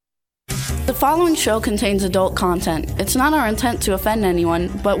The following show contains adult content. It's not our intent to offend anyone,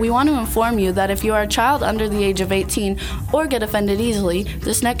 but we want to inform you that if you are a child under the age of 18 or get offended easily,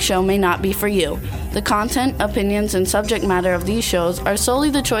 this next show may not be for you. The content, opinions, and subject matter of these shows are solely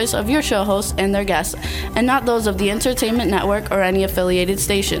the choice of your show hosts and their guests, and not those of the Entertainment Network or any affiliated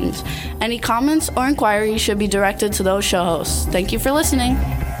stations. Any comments or inquiries should be directed to those show hosts. Thank you for listening.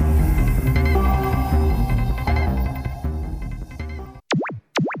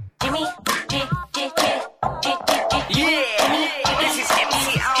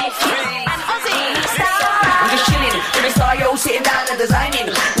 Sitting down and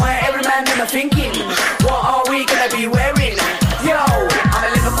designing, why every man them are thinking, what are we gonna be wearing? Yo, I'm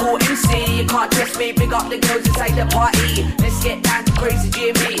a Liverpool MC, you can't trust me, big up the girls inside the party. Let's get down to crazy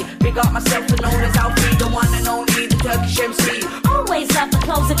Jimmy, big up myself and known as Alfie, the one and only, the Turkish MC. Always love the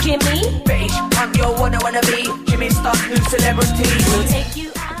clothes of Jimmy. Bitch, I'm your one I wanna be, Jimmy Stark, new celebrity. We'll take you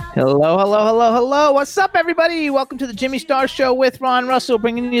out. Hello. What's up, everybody? Welcome to the Jimmy Star Show with Ron Russell,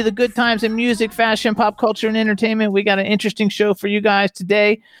 bringing you the good times in music, fashion, pop culture, and entertainment. We got an interesting show for you guys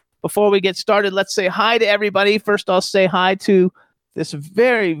today. Before we get started, let's say hi to everybody. First, I'll say hi to this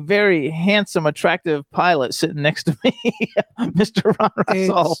very, very handsome, attractive pilot sitting next to me, Mr. Ron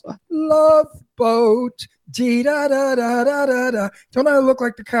Russell. It's Love Boat. Da-da-da-da-da-da. Don't I look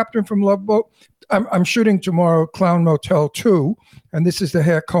like the captain from Love Boat? I'm shooting tomorrow Clown Motel 2, and this is the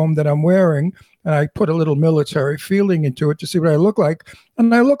hair comb that I'm wearing, and I put a little military feeling into it to see what I look like,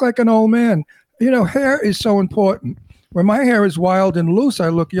 and I look like an old man. You know, hair is so important. When my hair is wild and loose, I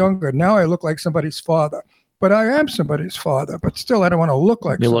look younger. Now I look like somebody's father. But I am somebody's father, but still I don't want to look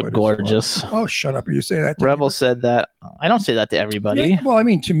like you look gorgeous. Father. Oh, shut up. You say that to Rebel said that. I don't say that to everybody. Yeah, well, I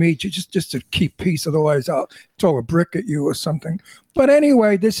mean, to me, just to keep peace. Otherwise, I'll throw a brick at you or something. But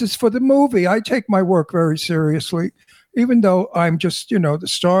anyway, this is for the movie. I take my work very seriously, even though I'm just, the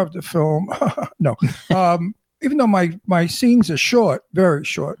star of the film. No. Even though my scenes are short, very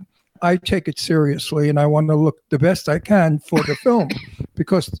short, I take it seriously, and I want to look the best I can for the film.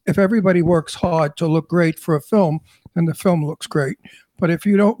 Because if everybody works hard to look great for a film, then the film looks great. But if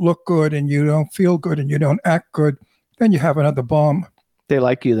you don't look good and you don't feel good and you don't act good, then you have another bomb. They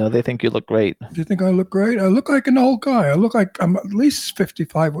like you, though. They think you look great. Do you think I look great? I look like an old guy. I look like I'm at least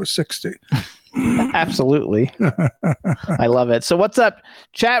 55 or 60. Absolutely. I love it. So what's up,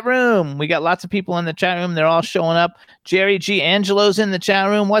 chat room? We got lots of people in the chat room. They're all showing up. Jerry G. Angelo's in the chat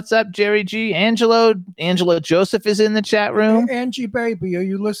room. What's up, Jerry G. Angelo Joseph is in the chat room. Hey, Angie, baby, are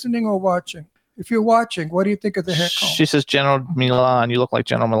you listening or watching? If you're watching, what do you think of the hair comb? She says General Milan. You look like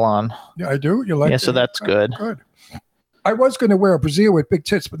General Milan. Yeah, I do. You like? Yeah, so that's good. Good. I was going to wear a brassiere with big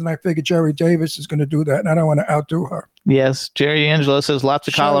tits, but then I figured Jerry Davis is going to do that, and I don't want to outdo her. Yes, Jerry Angelo says lots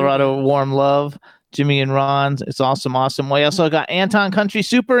of Colorado warm love. Jimmy and Ron, it's awesome. We also got Anton Country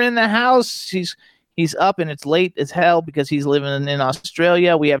Super in the house. He's up and it's late as hell because he's living in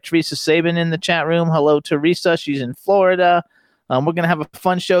Australia. We have Teresa Sabin in the chat room. Hello, Teresa. She's in Florida. We're going to have a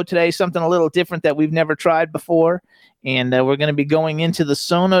fun show today, something a little different that we've never tried before. And we're going to be going into the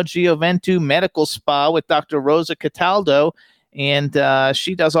Sono Gioventu Medical Spa with Dr. Rosa Cataldo. And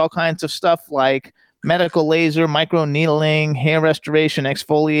she does all kinds of stuff like medical laser, micro needling, hair restoration,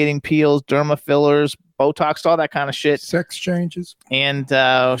 exfoliating peels, derma fillers, Botox, all that kind of shit. Sex changes. And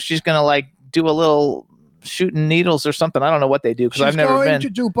she's going to do a little shooting needles or something. I don't know what they do because I've never been. She's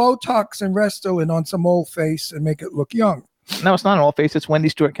going to do Botox and Restylane on some old face and make it look young. No, it's not an old face. It's Wendy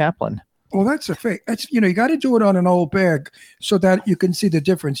Stuart Kaplan. Well, that's a fake. It's, you got to do it on an old bag so that you can see the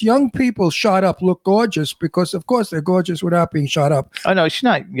difference. Young people shot up look gorgeous because, of course, they're gorgeous without being shot up. Oh, no, she's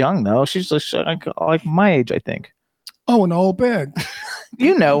not young, though. She's just like my age, I think. Oh, an old bag.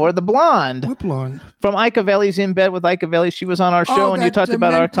 Or the blonde. What blonde? From Icavelli's In Bed with Icavelli. She was on our show and you talked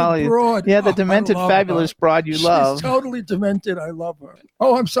about our colleague. Yeah, the demented, fabulous broad you love. She's totally demented. I love her.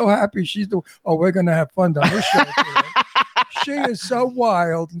 Oh, I'm so happy. We're going to have fun on this show today. She is so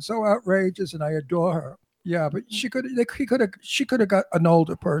wild and so outrageous, and I adore her. Yeah, but she could have got an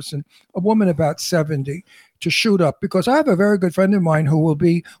older person, a woman about 70, to shoot up, because I have a very good friend of mine who will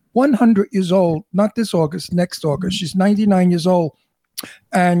be 100 years old, not this August, next August. She's 99 years old,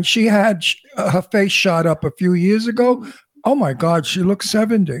 and she had her face shot up a few years ago. Oh my God, she looks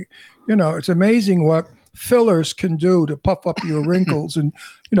 70. It's amazing what fillers can do to puff up your wrinkles and,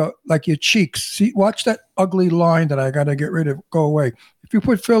 like your cheeks. See, watch that ugly line that I got to get rid of. Go away. If you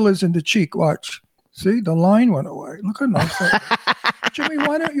put fillers in the cheek, watch. See, the line went away. Look how nice that is. Jimmy,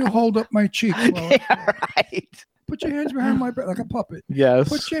 why don't you hold up my cheek? Yeah, right. Put your hands behind my back like a puppet. Yes.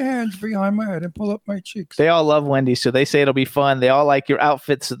 Put your hands behind my head and pull up my cheeks. They all love Wendy, so they say it'll be fun. They all like your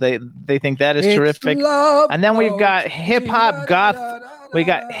outfits, so they think that is terrific. And then we've got hip hop goth We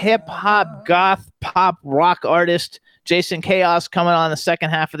got hip hop, goth, pop, rock artist Jason Chaos coming on the second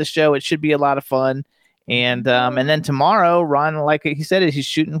half of the show. It should be a lot of fun. And then tomorrow, Ron, like he said, he's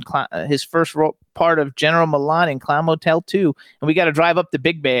shooting his first part of General Milan in Clown Motel 2. And we got to drive up to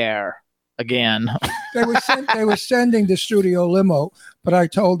Big Bear again. They were sending the studio limo, but I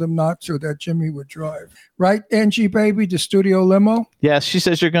told them not to, that Jimmy would drive. Right, Angie, baby, the studio limo? Yes, she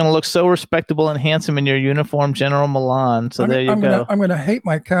says you're going to look so respectable and handsome in your uniform, General Milan. So there you go. I'm going to hate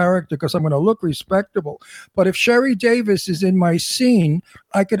my character because I'm going to look respectable. But if Sherry Davis is in my scene,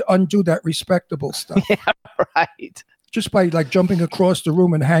 I could undo that respectable stuff. Yeah, right. Just by like jumping across the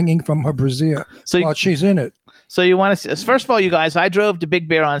room and hanging from her brassiere while she's in it. So you want to, first of all, you guys, I drove to Big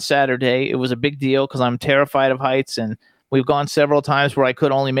Bear on Saturday. It was a big deal because I'm terrified of heights, and we've gone several times where I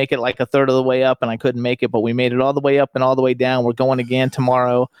could only make it like a third of the way up and I couldn't make it, but we made it all the way up and all the way down. We're going again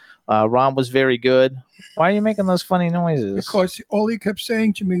tomorrow. Ron was very good. Why are you making those funny noises? Because all he kept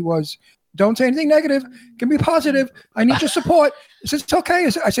saying to me was, don't say anything negative. Give me positive. I need your support. He says, it's okay.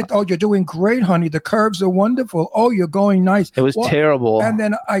 I said, oh, you're doing great, honey. The curves are wonderful. Oh, you're going nice. It was terrible. And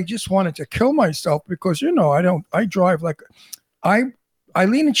then I just wanted to kill myself because, I drive like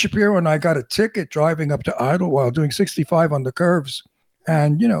Eileen and Shapiro and I got a ticket driving up to Idlewild doing 65 on the curves.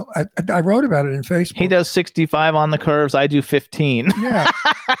 And, I wrote about it in Facebook. He does 65 on the curves. I do 15. Yeah.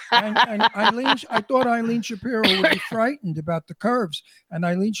 And I thought Eileen Shapiro would be frightened about the curves. And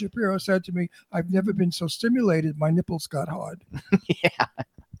Eileen Shapiro said to me, I've never been so stimulated. My nipples got hard. Yeah.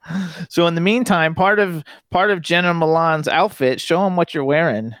 So in the meantime, part of Jenna Milan's outfit, show him what you're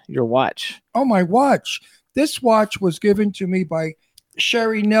wearing, your watch. Oh, my watch. This watch was given to me by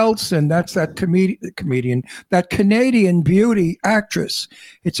Sherry Nelson. That's that comedian, that Canadian beauty actress.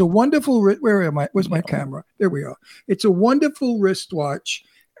 It's a wonderful, where am I? Where's my camera? There we are. It's a wonderful wristwatch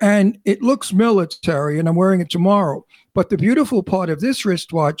and it looks military and I'm wearing it tomorrow. But the beautiful part of this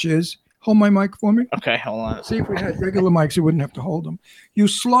wristwatch is, hold my mic for me. Okay, hold on. See, if we had regular mics, you wouldn't have to hold them. You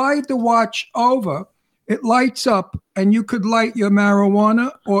slide the watch over, it lights up and you could light your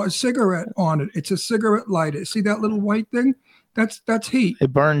marijuana or a cigarette on it. It's a cigarette lighter. See that little white thing? That's heat.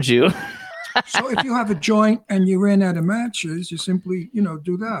 It burns you. So if you have a joint and you ran out of matches, you simply,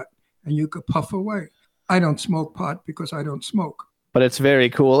 do that and you could puff away. I don't smoke pot because I don't smoke. But it's very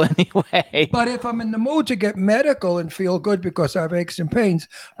cool anyway. But if I'm in the mood to get medical and feel good because I have aches and pains,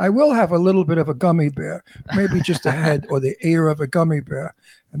 I will have a little bit of a gummy bear, maybe just the head or the ear of a gummy bear,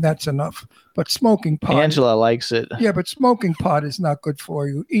 and that's enough. But smoking pot. Angela likes it. Yeah, but smoking pot is not good for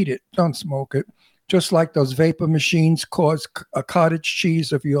you. Eat it. Don't smoke it. Just like those vapor machines cause a cottage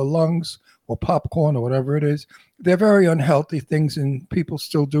cheese of your lungs or popcorn or whatever it is. They're very unhealthy things and people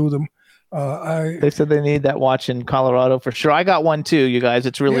still do them. They said they need that watch in Colorado for sure. I got one too, you guys.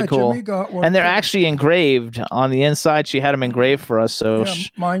 It's really cool. Jimmy got one and they're too. Actually engraved on the inside. She had them engraved for us. So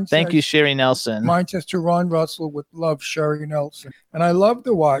thank you, Sherry Nelson. Mine says to Ron Russell with love, Sherry Nelson. And I love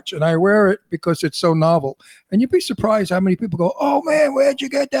the watch and I wear it because it's so novel. And you'd be surprised how many people go, oh man, where'd you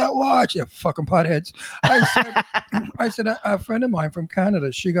get that watch? You fucking potheads. I said, a friend of mine from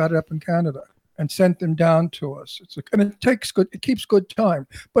Canada, she got it up in Canada and sent them down to us. And it keeps good time,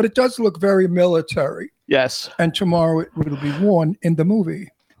 but it does look very military. Yes. And tomorrow it will be worn in the movie.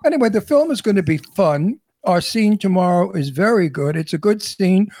 Anyway, the film is going to be fun. Our scene tomorrow is very good. It's a good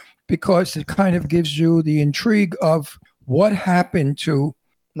scene because it kind of gives you the intrigue of what happened to.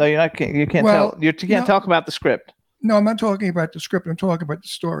 No, you're not. You can't tell. You can't talk about the script. No, I'm not talking about the script. I'm talking about the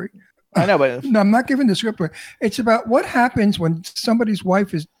story. I know, but no, I'm not giving the script away. It's about what happens when somebody's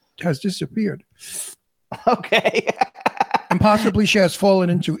wife has disappeared. Okay. And possibly she has fallen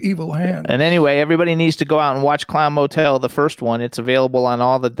into evil hands. And anyway, everybody needs to go out and watch Clown Motel, the first one. It's available on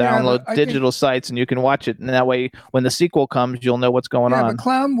all the download digital sites, and you can watch it. And that way, when the sequel comes, you'll know what's going on. But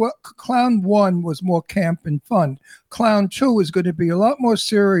Clown 1 was more camp and fun. Clown 2 is going to be a lot more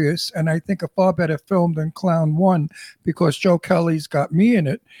serious, and I think a far better film than Clown 1 because Joe Kelly's got me in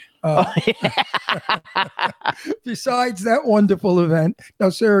it. Besides that wonderful event, no,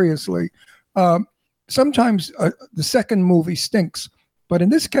 seriously, sometimes the second movie stinks. But in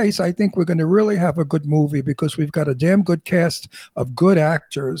this case, I think we're going to really have a good movie because we've got a damn good cast of good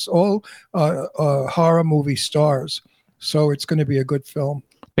actors, all horror movie stars. So it's going to be a good film.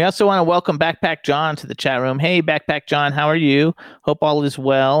 We also want to welcome Backpack John to the chat room. Hey, Backpack John, how are you? Hope all is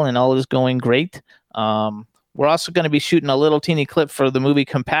well and all is going great. We're also going to be shooting a little teeny clip for the movie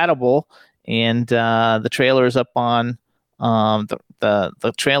Compatible, and the trailer is up on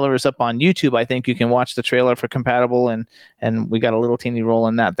the trailer is up on YouTube. I think you can watch the trailer for Compatible, and we got a little teeny role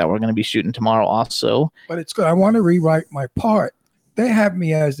in that we're going to be shooting tomorrow also. But it's good. I want to rewrite my part. They have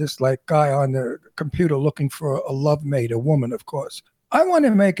me as this like guy on the computer looking for a love mate, a woman, of course. I want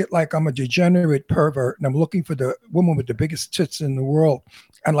to make it like I'm a degenerate pervert and I'm looking for the woman with the biggest tits in the world.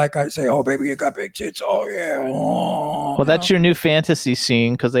 And like I say, oh, baby, you got big tits. Oh, yeah. Oh, Well, that's your new fantasy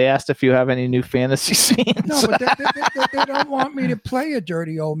scene because they asked if you have any new fantasy scenes. No, but they don't want me to play a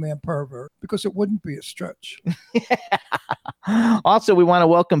dirty old man pervert because it wouldn't be a stretch. Also, we want to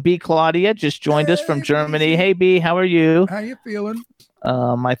welcome B. Claudia, just joined us from Germany. Hey, B, how are you? How you feeling?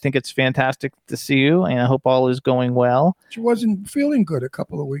 I think it's fantastic to see you, and I hope all is going well. She wasn't feeling good a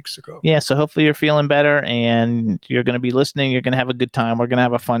couple of weeks ago. Yeah, so hopefully you're feeling better, and you're going to be listening. You're going to have a good time. We're going to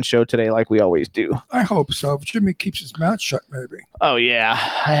have a fun show today like we always do. I hope so. If Jimmy keeps his mouth shut, maybe. Oh, yeah.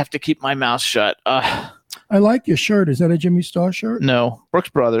 I have to keep my mouth shut. I like your shirt. Is that a Jimmy Star shirt? No, Brooks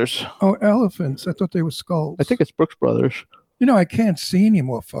Brothers. Oh, elephants. I thought they were skulls. I think it's Brooks Brothers. You know, I can't see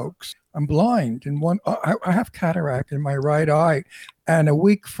anymore, folks. I'm blind. And I have cataract in my right eye. And a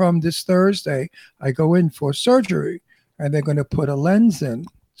week from this Thursday, I go in for surgery. And they're going to put a lens in.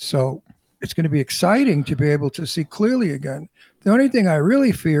 So it's going to be exciting to be able to see clearly again. The only thing I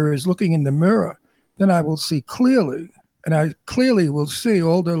really fear is looking in the mirror. Then I will see clearly. And I clearly will see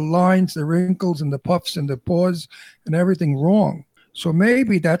all the lines, the wrinkles, and the puffs, and the pores, and everything wrong. So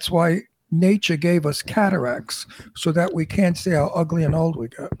maybe that's why nature gave us cataracts, so that we can't see how ugly and old we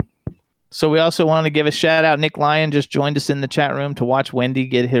get. So we also want to give a shout out. Nick Lyon just joined us in the chat room to watch Wendy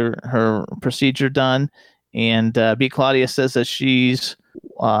get her procedure done. And B. Claudia says that she's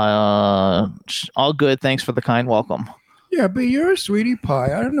all good. Thanks for the kind welcome. Yeah, but you're a sweetie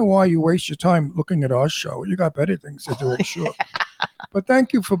pie. I don't know why you waste your time looking at our show. You got better things to do, I'm sure. But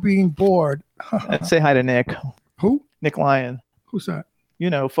thank you for being bored. Let's say hi to Nick. Who? Nick Lyon. Who's that? You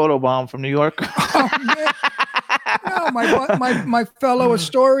know, photobomb from New York. Oh, Nick. No, my fellow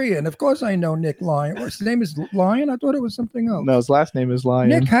historian. Of course I know Nick Lyon. His name is Lyon? I thought it was something else. No, his last name is Lyon.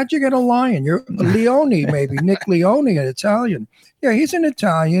 Nick, how'd you get a Lion? You're Leone, maybe. Nick Leone, an Italian. Yeah, he's an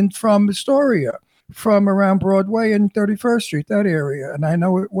Italian from Astoria, from around Broadway and 31st Street, that area. And I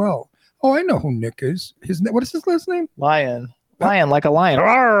know it well. Oh, I know who Nick is. What is his last name? Lion. Lion, like a lion.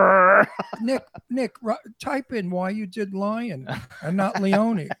 Nick, type in why you did Lion and not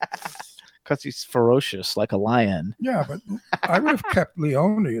Leone. Because he's ferocious, like a lion. Yeah, but I would have kept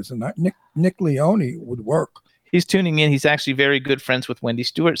Leone as a Nick Leone would work. He's tuning in. He's actually very good friends with Wendy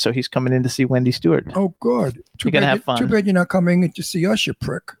Stuart, so he's coming in to see Wendy Stuart. Oh, good. You're going to have fun. Too bad you're not coming in to see us, you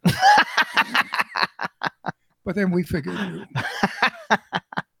prick. But then we figured you.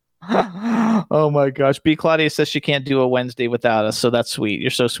 Oh my gosh. B. Claudia says she can't do a Wednesday without us, so that's sweet. You're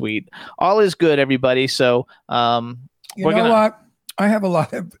so sweet. All is good, everybody. So you know what? I have a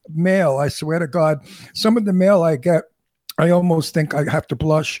lot of mail. I swear to God, some of the mail I get, I almost think I have to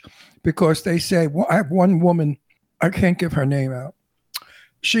blush because they say, I have one woman, I can't give her name out.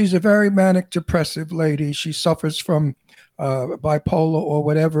 She's a very manic depressive lady. She suffers from bipolar or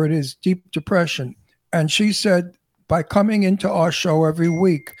whatever it is, deep depression. And she said, by coming into our show every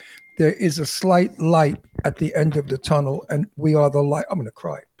week, there is a slight light at the end of the tunnel, and we are the light. I'm going to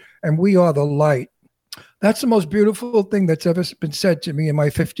cry. And we are the light. That's the most beautiful thing that's ever been said to me in my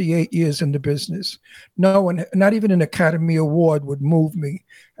 58 years in the business. No one, not even an Academy Award, would move me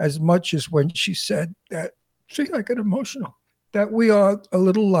as much as when she said that. See, I get emotional. That we are a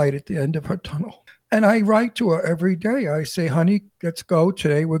little light at the end of her tunnel. And I write to her every day. I say, honey, let's go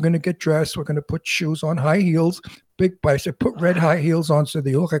today. We're going to get dressed. We're going to put shoes on, high heels, big bikes. I put red high heels on so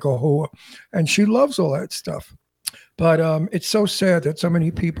they look like a whore. And she loves all that stuff. But it's so sad that so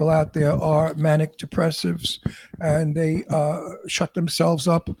many people out there are manic depressives and they shut themselves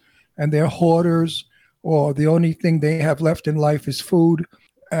up and they're hoarders, or the only thing they have left in life is food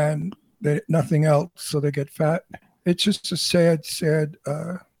and nothing else. So they get fat. It's just a sad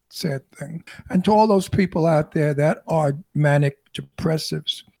thing. And to all those people out there that are manic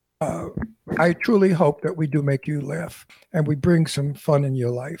depressives, I truly hope that we do make you laugh and we bring some fun in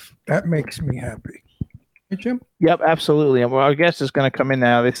your life. That makes me happy. Hey, Jim? Yep, absolutely. Well, our guest is going to come in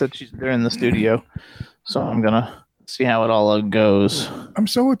now. They said they're in the studio. So I'm going to see how it all goes. I'm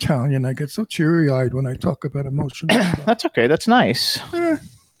so Italian. I get so teary-eyed when I talk about emotional stuff. That's okay. That's nice.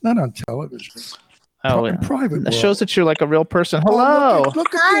 Not on television. Oh, in private. That shows that you're like a real person. Hello.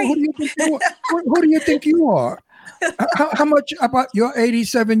 Look at you. Who do you think you are? How much about you're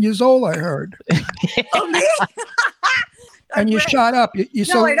 87 years old, I heard. Oh, me? And you shot up. You're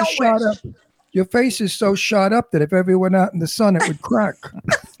so shot up. Your face is so shot up that if ever went out in the sun, it would crack.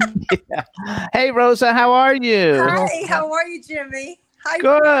 Yeah. Hey, Rosa, how are you? Hi, how are you, Jimmy? Hi.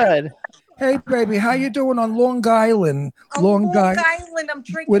 Good. Hey, baby, how you doing on Long Island? Long Island, I'm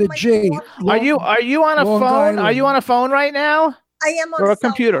drinking with a my G. coffee. Are you on a phone? Island. Are you on a phone right now? I am on or a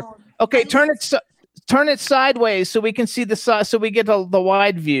computer? phone. Okay, turn it Turn it sideways so we can see the side, so we get the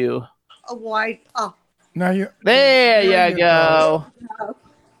wide view. A wide. Oh, Now you. There you go.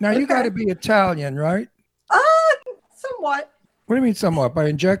 Now you got to be Italian, right? somewhat. What do you mean somewhat? By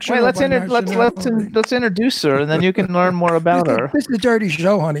injection? Wait, or let's by let's introduce her, and then you can learn more about her. This is a dirty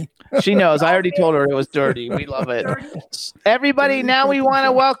show, honey. She knows. I already told her it was dirty. We love it. Everybody, now we want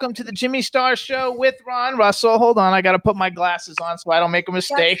to welcome to the Jimmy Star Show with Ron Russell. Hold on, I got to put my glasses on so I don't make a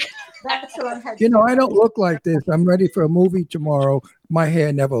mistake. That's what I had. You know, I don't look like this. I'm ready for a movie tomorrow. My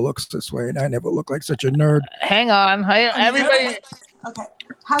hair never looks this way, and I never look like such a nerd. Hang on. Everybody. Okay.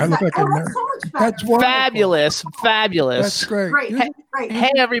 How's I look that? like a nerd. That's so much better. That's wonderful. Fabulous. That's great. Great. Great.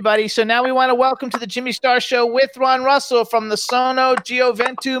 Hey, everybody. So now we want to welcome to the Jimmy Star Show with Ron Russell from the Sono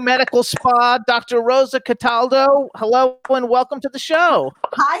Gioventu Medical Spa, Dr. Rosa Cataldo. Hello and welcome to the show.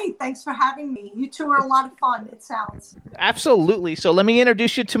 Hi. Thanks for having me. You two are a lot of fun, it sounds. Absolutely. So let me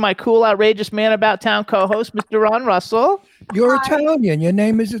introduce you to my cool, outrageous man about town co-host, Mr. Ron Russell. You're Hi. Italian. Your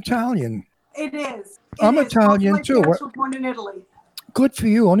name is Italian. It is. I'm It is. Italian, Both my too. parents were born in Italy. Good for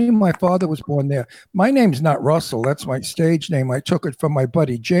you. Only my father was born there. My name's not Russell. That's my stage name. I took it from my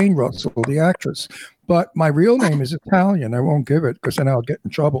buddy Jane Russell, the actress. But my real name is Italian. I won't give it because then I'll get in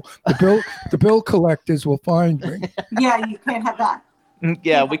trouble. The bill collectors will find me. Yeah, you can't have that.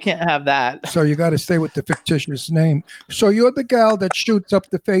 Yeah, we can't have that. So you got to stay with the fictitious name. So you're the gal that shoots up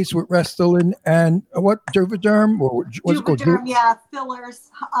the face with Restylane and what, Juvederm? Or what's it called? Juvederm, yeah,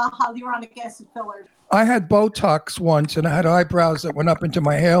 fillers, hyaluronic acid fillers. I had Botox once, and I had eyebrows that went up into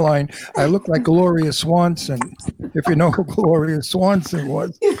my hairline. I looked like Gloria Swanson, if you know who Gloria Swanson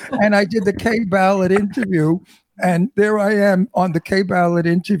was. And I did the K-Ballot interview, and there I am on the K-Ballot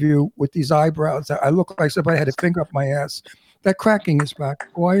interview with these eyebrows. I look like somebody had a finger up my ass. That cracking is back.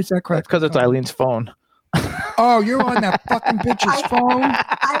 Why is that cracking? Because it's Eileen's phone. Oh, you're on that fucking bitch's phone?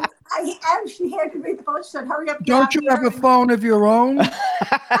 I actually handed me the phone. She said, hurry up. get Don't out you here." have a phone of your own?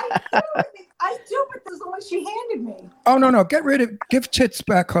 I do, but this is the one she handed me. Oh, no. Give Tits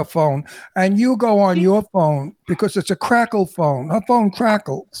back her phone, and you go on your phone because it's a crackle phone. Her phone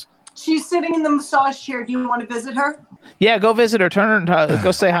crackles. She's sitting in the massage chair. Do you want to visit her? Yeah, go visit her.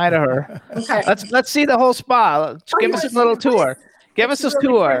 Go say hi to her. Okay. Let's see the whole spa. Give us a little tour. Give us a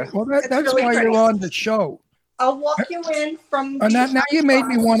tour. Well, that's really why pretty. you're on the show. I'll walk you in from. Now you made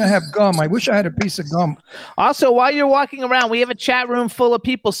me want to have gum. I wish I had a piece of gum. Also, while you're walking around, we have a chat room full of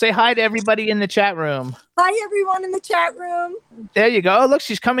people. Say hi to everybody in the chat room. Hi, everyone in the chat room. There you go. Oh, look,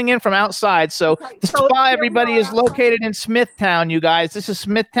 she's coming in from outside. So the So spa, here everybody, we is are. located in Smithtown, you guys. This is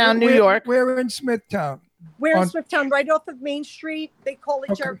Smithtown, New York. We're in Smithtown. We're in On- Smithtown, right off of Main Street. They call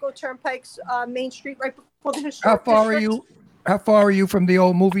it Okay. Jericho Turnpike's Main Street, right before the How historic far are district. you? How far are you from the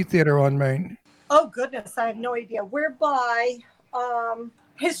old movie theater on Main? Oh goodness, I have no idea. We're by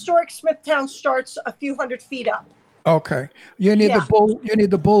historic Smithtown. Starts a few hundred feet up. Okay. You need Yeah. the bull. You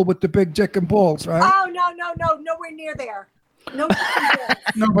need the bull with the big dick and balls, right? Oh no, nowhere near there. No.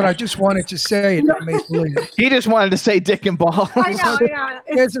 No, but I just wanted to say it. That makes believe. He just wanted to say dick and balls. I know.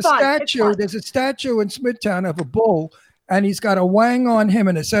 There's It's a fun. statue. It's fun. There's a statue in Smithtown of a bull, and he's got a wang on him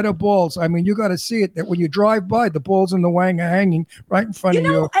and a set of balls. I mean, you got to see it. That when you drive by, the balls and the wang are hanging right in front You of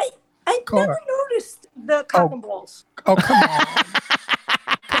know, you. I car. never noticed the cotton balls. Oh, come on.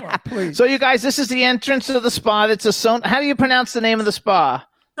 Come on, please. So, you guys, this is the entrance of the spa. It's a Sono. How do you pronounce the name of the spa?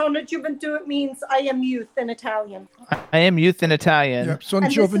 Sono Gioventù, it means I am youth in Italian. I am youth in Italian. Yep. Sono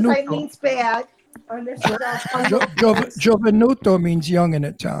And this is Giovenuto. Eileen's bag. And this is Giovenuto means young in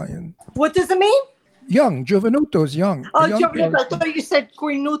Italian. What does it mean? Young. Giovenuto is young. Oh, Young Giovenuto. I person. thought you said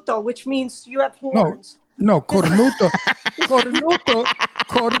cornuto, which means you have horns. No, cornuto.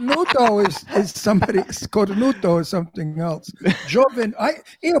 Cornuto is somebody. Cornuto is something else. Io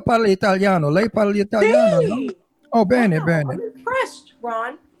parlo italiano. Lei parla italiano? No? Hey! Oh, bene, Wow, bene. I'm impressed,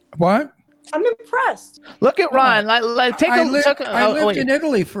 Ron. What? I'm impressed. Look at Ron. Take I a lived, look. I lived wait. in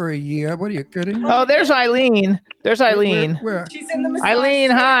Italy for a year. What are you kidding? Oh, there's Eileen. There's Eileen. Where? She's in the massage Eileen,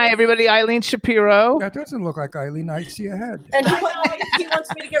 chair. hi, everybody. Eileen Shapiro. That doesn't look like Eileen. I see a head. And he wants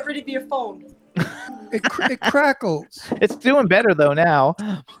me to get rid of your phone. It crackles. It's doing better, though, now.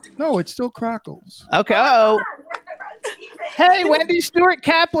 No, it still crackles. Okay. Oh. Hey, Wendy Stuart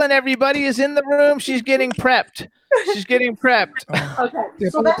Kaplan, everybody, is in the room. She's getting prepped. She's getting prepped. Okay.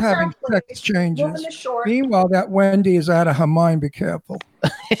 They're So both that's having our sex place. changes. Woman is short. Meanwhile, that Wendy is out of her mind. Be careful.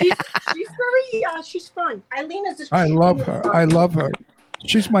 She's very, she's fun. Eileen is just I love her. I love her.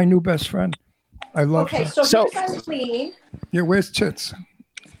 She's my new best friend. I love Okay, her. so So- here's Eileen. Yeah, where's Tits?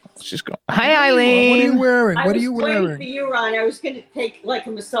 She's going. Hi, What are you Eileen. wearing? I What are was you waiting for wearing? you, Ron. I was going to take like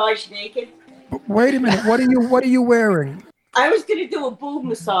a massage naked. Wait a minute. What are you wearing? I was going to do a boob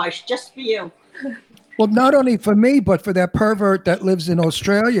massage just for you. Well, not only for me, but for that pervert that lives in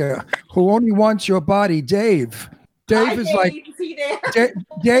Australia who only wants your body, Dave. Dave is like,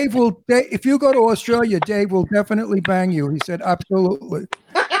 Dave will, if you go to Australia, Dave will definitely bang you. He said, absolutely.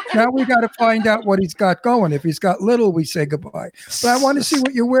 Now we got to find out what he's got going. If he's got little, we say goodbye. But I want to see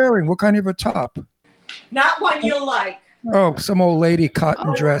what you're wearing. What kind of a top? Not one you like. Oh, some old lady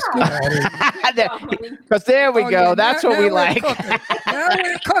cotton dress. Because there we go. Yeah, That's what we like. Now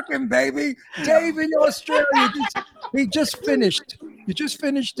we're cooking, baby. Dave in Australia. He just finished. You just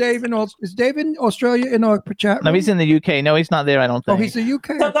finished Dave in Australia. Is Dave in Australia in our chat room? No, he's in the UK. No, he's not there, I don't think. Oh, he's the UK.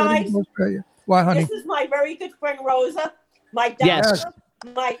 So guys, in Australia. Why, honey? This is my very good friend Rosa, my doctor, Yes.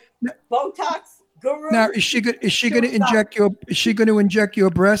 my Botox guru. Now, is she going to inject your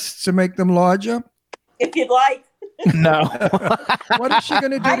breasts to make them larger? If you'd like. No. What is she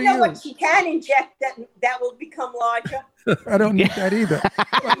going to do I to know you? what she can inject that will become larger. I don't need that either.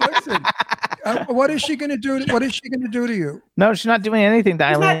 But listen, what is she going to do? What is she going to do to you? No, she's not doing anything to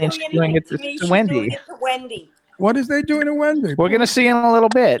She's not Eileen. doing She's doing it anything to me. to She's Wendy. doing it to Wendy. What is they doing to Wendy? We're going to see in a little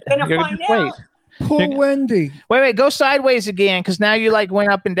bit. Gonna You're find gonna out. Poor Wendy. Wait, go sideways again, because now you like went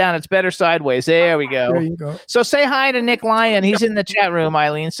up and down. It's better sideways. There we go. There you go. So say hi to Nick Lyon. He's in the chat room,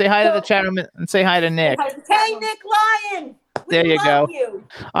 Eileen. Say hi to the chat room and say hi to Nick. Hey, Nick Lyon. We There you love go. You.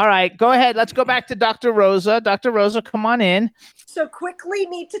 All right, go ahead. Let's go back to Dr. Rosa. Dr. Rosa, come on in. So quickly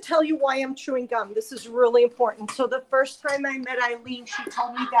need to tell you why I'm chewing gum. This is really important. So the first time I met Eileen, she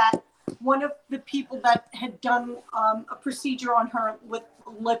told me that one of the people that had done a procedure on her with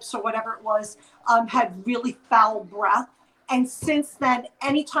lips or whatever it was had really foul breath. And since then,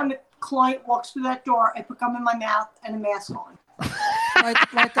 anytime a client walks through that door, I put gum in my mouth and a mask on.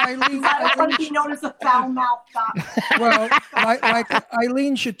 Like Eileen. I want to be known as a foul mouth doctor. Well, like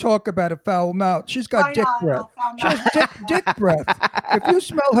Eileen should talk about a foul mouth. She's got dick breath. She has dick breath. If you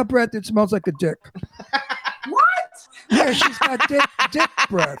smell her breath, it smells like a dick. What? Yeah, she's got dick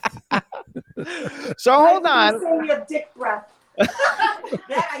breath. So hold on. You have dick breath.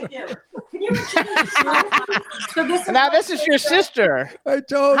 That I do. Can you so Now this is your sister. I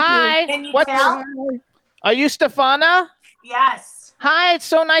told Hi. Can you What? tell? Are you Stefana? Yes. Hi, it's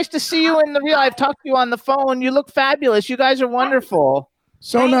so nice to see you in the real. I've talked to you on the phone. You look fabulous. You guys are wonderful.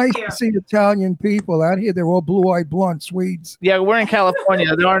 So Thank nice you. to see Italian people out here. They're all blue-eyed blonde Swedes. Yeah, we're in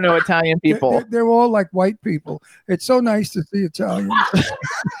California. There are no Italian people. They're all like white people. It's so nice to see Italians.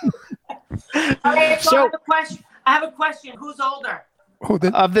 Okay, so, So- I have a question. Who's older? Oh,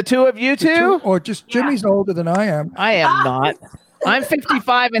 Of the two of you two, or just Jimmy's older than I am. I am not. I'm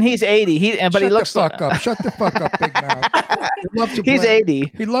 55 and he's 80. But he looks the fuck up. Shut the fuck up, big mouth. He loves to He's brag.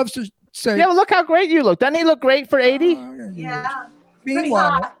 80. He loves to say. Yeah, well, look how great you look. Doesn't he look great for 80? Yeah. Pretty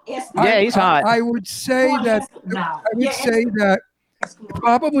Meanwhile, hot. Yes. Yeah, he's hot. I would say that. No. I would say that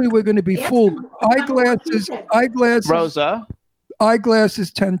probably we're going to be fooled.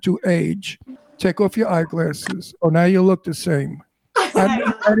 Eyeglasses tend to age. Take off your eyeglasses. Oh, now you look the same. I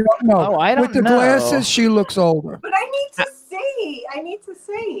don't know. Oh, I don't With the know. glasses, she looks older. But I need to see. I need to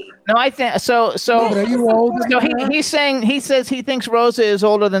see. No, I think so. But are you older? No, than her? he says he thinks Rosa is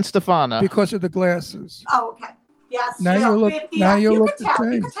older than Stefana. Because of the glasses. Oh, okay. Yes. Now yeah, you look. 50. Now you You look can the tell.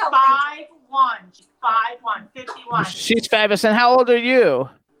 You same. can tell. 5'1". She's 5'1", 51. She's fabulous. And how old are you?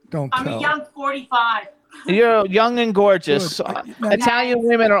 Don't I'm tell. a young 45. You're young and gorgeous. Good. Now, Italian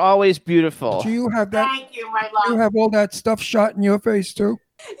women are always beautiful. do you have that? Thank you, my Do you love. have all that stuff shot in your face too?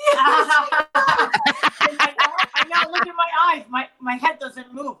 I know. Look at my eyes. My head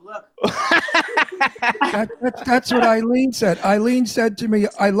doesn't move. Look. That's what Eileen said. Eileen said to me,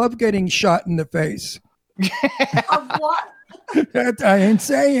 "I love getting shot in the face." Of what? I ain't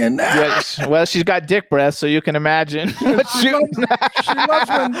saying that. Yes. Well, she's got dick breath, so you can imagine. What She shooting-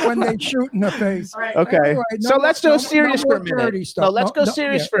 loves when they shoot in her face. All right. Okay. Anyway, So let's go serious for a more minute. dirty stuff. No, let's go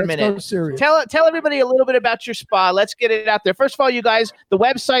serious for a let's minute. Go serious. Tell everybody a little bit about your spa. Let's get it out there. First of all, you guys, the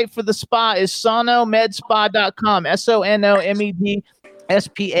website for the spa is sonomedspa.com.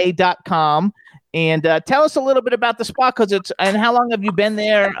 SONOMEDSPA.com. And tell us a little bit about the spa, and how long have you been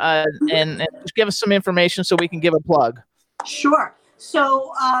there? And just give us some information so we can give a plug. Sure.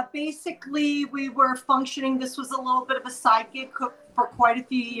 So basically, we were functioning. This was a little bit of a side gig for quite a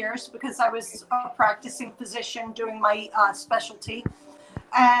few years because I was a practicing physician doing my specialty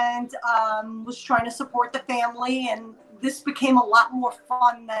and was trying to support the family. And this became a lot more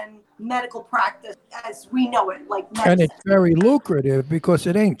fun than medical practice as we know it, like medicine. And it's very lucrative because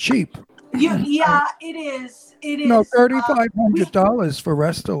it ain't cheap. Yeah, it is. It is. No, $3,500 for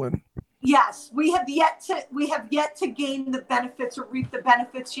Restylane. Yes, we have yet to gain the benefits or reap the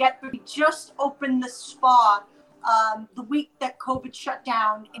benefits yet, but we just opened the spa the week that COVID shut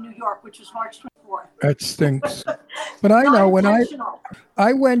down in New York, which was March 24th. forth. That stinks. But I know when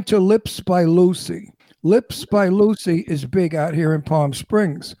I went to Lips by Lucy. Lips by Lucy is big out here in Palm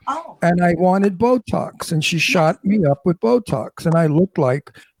Springs. Oh. And I wanted Botox, and she shot me up with Botox, and I looked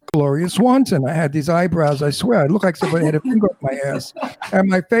like Gloria Swanson. I had these eyebrows, I swear. I looked like somebody had a finger up my ass. And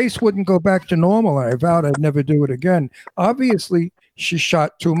my face wouldn't go back to normal, and I vowed I'd never do it again. Obviously, she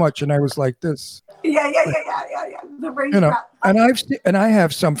shot too much, and I was like this. Yeah. The race and I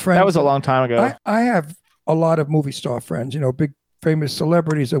have some friends. That was a long time ago. I have a lot of movie star friends, big famous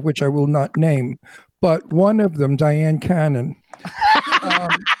celebrities of which I will not name. But one of them, Diane Cannon,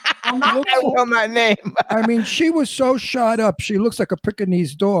 I will not name. I mean, she was so shot up. She looks like a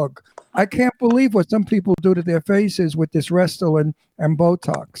Pekingese dog. I can't believe what some people do to their faces with this Restylane and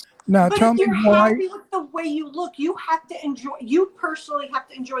Botox. Now, but tell if me you're why. happy with the way you look, you have to enjoy. You personally have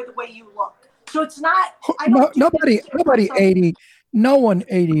to enjoy the way you look. So it's not. Nobody 80. No one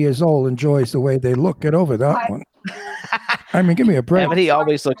 80 years old enjoys the way they look. Get over that one. I mean, give me a break. Yeah, but he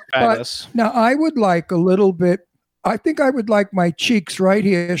always looks fabulous. Now, I would like a little bit. I think I would like my cheeks right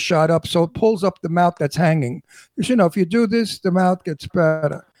here shot up so it pulls up the mouth that's hanging. Because, if you do this, the mouth gets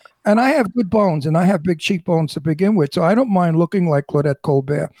better. And I have good bones, and I have big cheekbones to begin with, so I don't mind looking like Claudette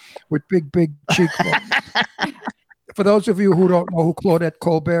Colbert with big cheekbones. For those of you who don't know who Claudette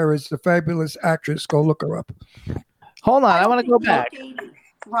Colbert is, the fabulous actress, go look her up. Hold on, I want to go back. 80,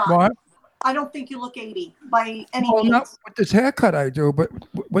 Ron. What? I don't think you look 80 by any Well, means. not with this haircut I do, but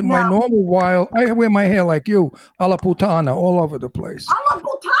with my normal while, I wear my hair like you, a la putana, all over the place. A la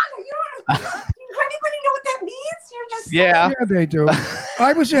putana? Does anybody know what that means? You're just Yeah, they do.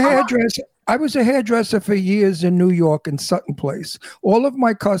 I was a hairdresser. I was a hairdresser for years in New York in Sutton Place. All of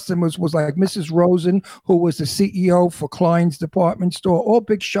my customers was like Mrs. Rosen, who was the CEO for Klein's department store. All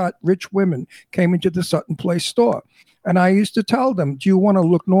big shot rich women came into the Sutton Place store. And I used to tell them, do you want to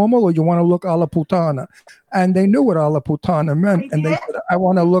look normal or you want to look a la putana? And they knew what a la putana meant. And they said, I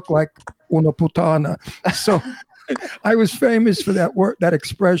want to look like una putana. So I was famous for that word, that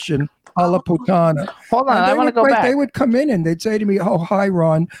expression, a la putana. Hold on, I want to go back. They would come in and they'd say to me, oh, hi,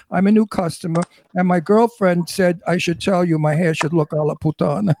 Ron, I'm a new customer. And my girlfriend said, I should tell you my hair should look a la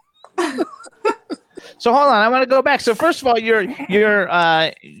putana. So hold on, I want to go back. So first of all, your normal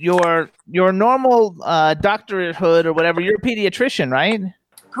doctorhood or whatever, you're a pediatrician, right?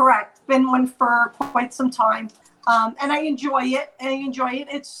 Correct. Been one for quite some time, and I enjoy it.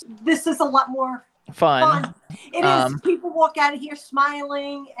 This is a lot more fun. It is. People walk out of here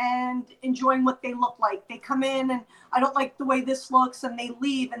smiling and enjoying what they look like. They come in and I don't like the way this looks, and they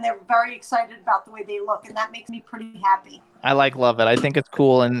leave and they're very excited about the way they look, and that makes me pretty happy. I love it. I think it's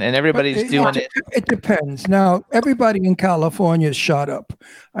cool, and everybody's doing it. It depends. Now, everybody in California is shot up.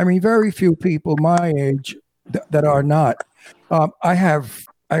 I mean, very few people my age that are not. I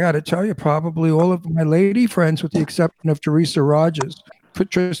got to tell you, probably all of my lady friends, with the exception of Teresa Rogers,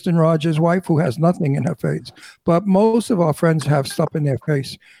 Tristan Rogers' wife, who has nothing in her face. But most of our friends have stuff in their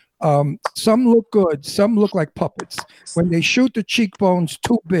face. Some look good. Some look like puppets. When they shoot the cheekbones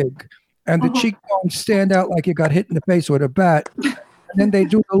too big and the cheekbones stand out like you got hit in the face with a bat, and then they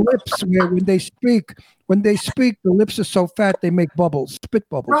do the lips where when they speak, the lips are so fat they make bubbles, spit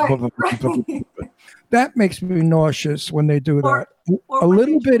bubbles. Right. That makes me nauseous when they do that. A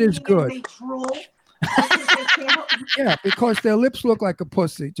little bit is good. They drool. Yeah, because their lips look like a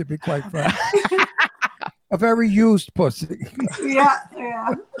pussy, to be quite frank. A very used pussy. Yeah.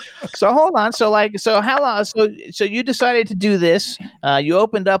 So hold on. So how long? So you decided to do this. You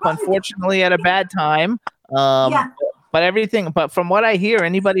opened up, unfortunately, at a bad time. But from what I hear,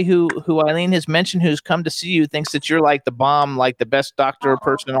 anybody who Eileen has mentioned who's come to see you thinks that you're like the bomb, like the best doctor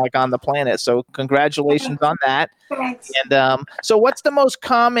person like on the planet. So congratulations on that. Thanks. And so what's the most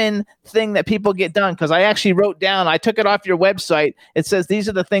common thing that people get done? Because I actually wrote down, I took it off your website. It says these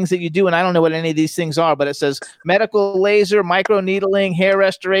are the things that you do, and I don't know what any of these things are, but it says medical laser, microneedling, hair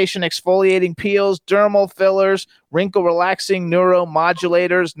restoration, exfoliating peels, dermal fillers, wrinkle relaxing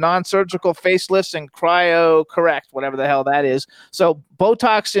neuromodulators, non-surgical facelifts, and cryo correct, whatever the hell that is. So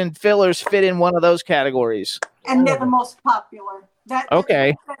Botox and fillers fit in one of those categories. And they're the most popular.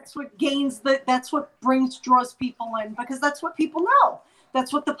 Okay. That's what that's what draws people in, because that's what people know.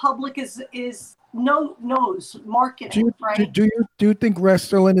 That's what the public knows marketing, right? Do you think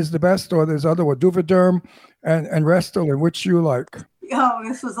Restylane is the best, or there's other one, Duvaderm and Restylane? Which you like? Oh,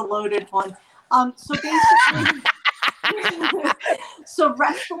 this is a loaded one. So basically, so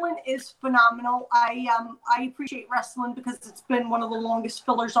Restylane is phenomenal. I appreciate Restylane because it's been one of the longest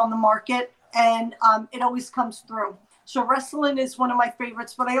fillers on the market, and it always comes through. So Restylane is one of my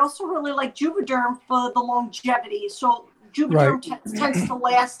favorites, but I also really like Juvederm for the longevity. So Juvederm tends to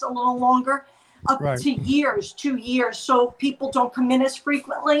last a little longer. up Right. to years, 2 years, so people don't come in as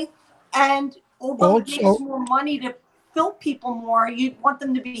frequently. And although it Also- makes more money to fill people more, you want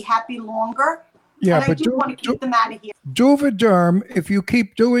them to be happy longer. Yeah, and I but do want to keep them out of here. Juvederm, if you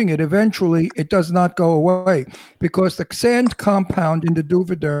keep doing it, eventually it does not go away because the sand compound in the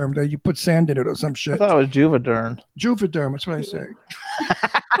Juvederm, that you put sand in it or some I shit. thought it was Juvederm. Juvederm, that's what I say.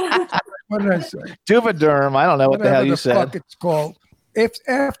 What did I say? Juvederm. I don't know what the hell Whatever you the said. fuck it's called. If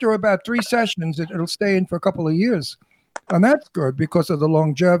after about 3 sessions, it'll stay in for a couple of years. And that's good because of the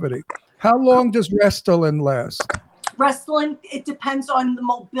longevity. How long does Restylane last? Restylane, it depends on the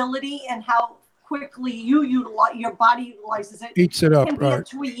mobility and how quickly your body utilizes it. Eats it up, can be right. up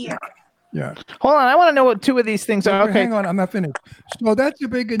to a year. Yeah. Hold on. I want to know what two of these things are. Okay. Hang on, I'm not finished. So that's a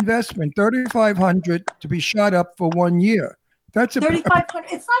big investment, $3,500 to be shot up for 1 year. That's a $3,500.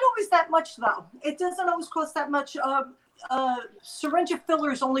 It's not always that much, though. It doesn't always cost that much. Syringe of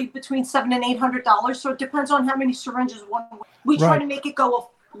filler is only between $700 and $800, so it depends on how many syringes one. We try Right. to make it go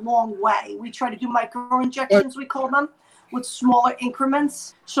a long way. We try to do micro injections, we call them, with smaller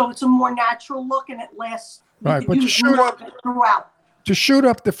increments, so it's a more natural look and it lasts. You Right, could but to use shoot more up- of it throughout. to shoot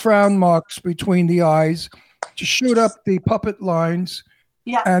up the frown marks between the eyes, to shoot up the puppet lines,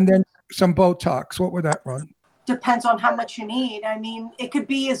 Yeah. and then some Botox. What would that run? Depends on how much you need. I mean, it could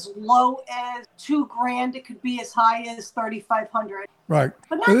be as low as $2,000. It could be as high as $3,500. Right.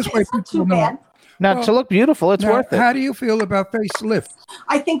 But So not, this way it's not people too know. bad. Now, Well, to look beautiful, it's Now, worth it. how do you feel about facelift?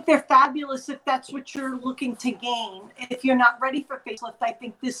 I think they're fabulous if that's what you're looking to gain. If you're not ready for facelift, I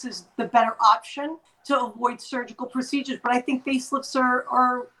think this is the better option to avoid surgical procedures. But I think facelifts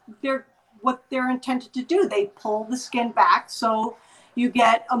are they're what they're intended to do. They pull the skin back so you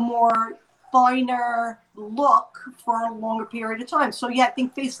get a more finer look for a longer period of time. So yeah, I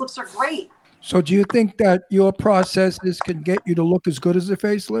think facelifts are great. So do you think that your processes can get you to look as good as a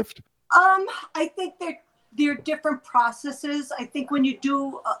facelift? I think they're different processes. I think when you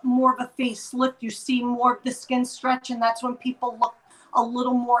do more of a facelift, you see more of the skin stretch, and that's when people look a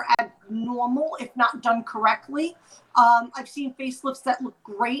little more abnormal if not done correctly. I've seen facelifts that look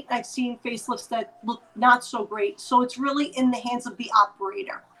great. I've seen facelifts that look not so great. So it's really in the hands of the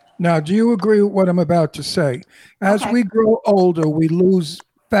operator. Now, do you agree with what I'm about to say? As Okay. we grow older, we lose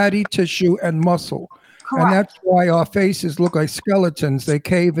fatty tissue and muscle. Correct. And that's why our faces look like skeletons. They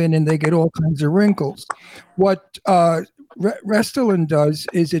cave in and they get all kinds of wrinkles. What Restylane does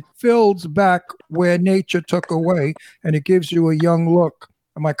is it fills back where nature took away, and it gives you a young look.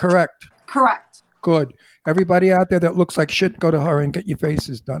 Am I correct? Correct. Good. Everybody out there that looks like shit, go to her and get your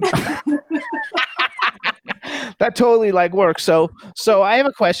faces done. That totally works. So I have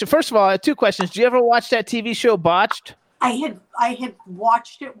a question. First of all, I have two questions. Do you ever watch that TV show Botched? I had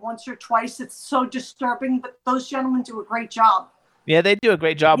watched it once or twice. It's so disturbing, but those gentlemen do a great job. Yeah, they do a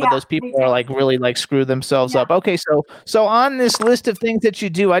great job, but Yeah, those people they are do. really screw themselves Yeah. up. Okay, so on this list of things that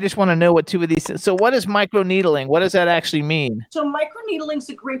you do, I just want to know what two of these. So what is microneedling? What does that actually mean? So microneedling is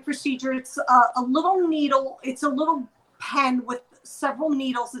a great procedure. It's a little needle. It's a little pen with several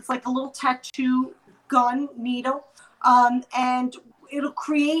needles. It's like a little tattoo gun needle, and it'll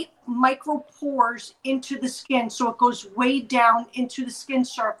create micro pores into the skin. So it goes way down into the skin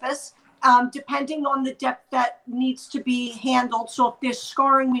surface, depending on the depth that needs to be handled. So if there's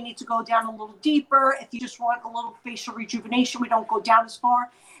scarring, we need to go down a little deeper. If you just want a little facial rejuvenation, we don't go down as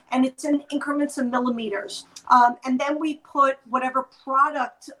far. And it's in increments of millimeters. And then we put whatever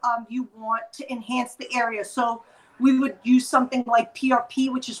product you want to enhance the area. So we would use something like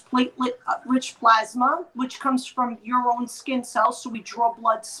PRP, which is platelet-rich plasma, which comes from your own skin cells. So we draw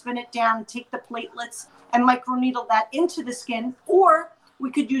blood, spin it down, take the platelets, and microneedle that into the skin. Or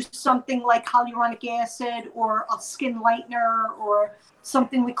we could use something like hyaluronic acid or a skin lightener or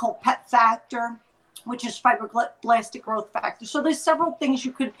something we call PET factor, which is fibroblastic growth factor. So there's several things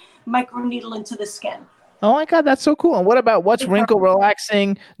you could microneedle into the skin. Oh my God, that's so cool. And what about what's wrinkle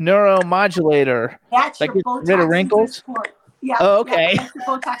relaxing neuromodulator? That's That your gets Botox rid of and wrinkles? Dysport. Yeah. Oh, okay. Yeah, that's your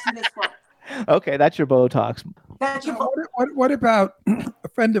Botox and Dysport. Okay, that's your Botox. That's your What about a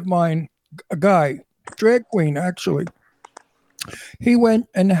friend of mine, a guy, drag queen, actually? He went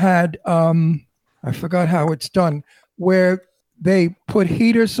and had, I forgot how it's done, where they put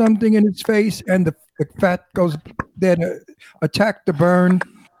heat or something in his face and the fat goes there to attack the burn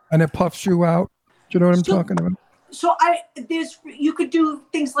and it puffs you out. Do you know what I'm talking about? So you could do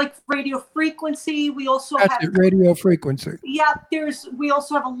things like radio frequency. We also That's have it, radio frequency. Yeah, we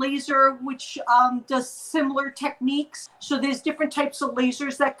also have a laser which does similar techniques. So there's different types of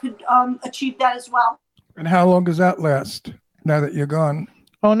lasers that could achieve that as well. And how long does that last now that you're gone?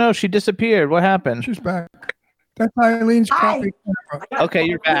 Oh no, she disappeared. What happened? She's back. That's Eileen's Hi. copy. Okay,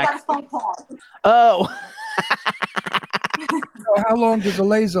 you're We got a back. phone call. Oh, So how long does the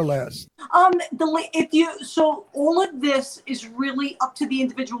laser last? So all of this is really up to the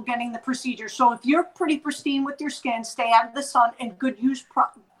individual getting the procedure. So if you're pretty pristine with your skin, stay out of the sun, and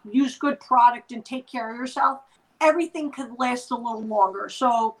use good product and take care of yourself, everything could last a little longer.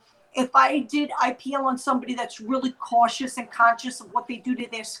 So if I did IPL on somebody that's really cautious and conscious of what they do to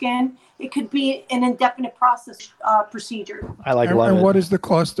their skin, it could be an indefinite process procedure. I love And it. what is the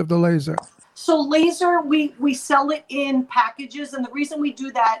cost of the laser? So laser, we sell it in packages, and the reason we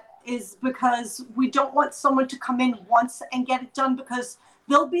do that is because we don't want someone to come in once and get it done, because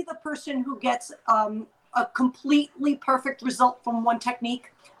they'll be the person who gets a completely perfect result from one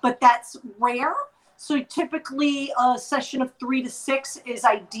technique, but that's rare. So typically a session of 3 to 6 is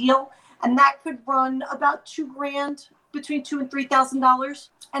ideal, and that could run about $2,000, between $2,000 and $3,000.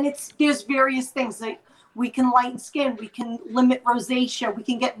 And there's various things like we can lighten skin, we can limit rosacea, we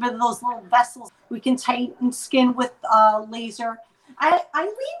can get rid of those little vessels, we can tighten skin with laser.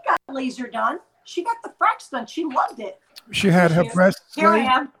 Eileen got laser done. She got the fracks done. She loved it. She had her breasts Here I lasered?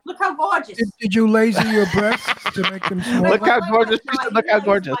 am. Look how gorgeous. Did you laser your breasts to make them smaller? Look how gorgeous. Look how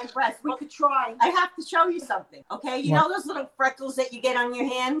gorgeous. My breast. We could try. I have to show you something, okay? You know those little freckles that you get on your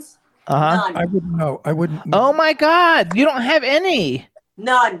hands? Uh-huh. None. I wouldn't know. I wouldn't know. Oh my God, you don't have any.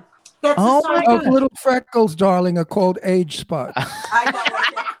 None. That's Oh a sign. my Those little freckles, darling, are called age spots.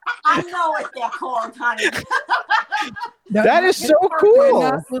 I know what they're called, honey. That is so They're cool.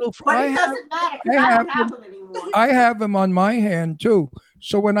 not little. But I it have, doesn't matter I because I don't have have them anymore. I have them on my hand too.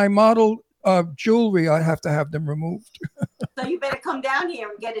 So when I model jewelry, I have to have them removed. So you better come down here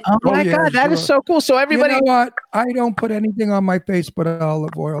and get it. Oh my yeah, God, that is sure. so cool. So everybody, You know what? I don't put anything on my face but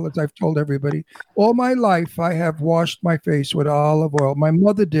olive oil, as I've told everybody. All my life, I have washed my face with olive oil. My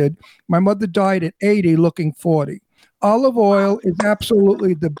mother did. My mother died at 80, looking 40. Olive oil is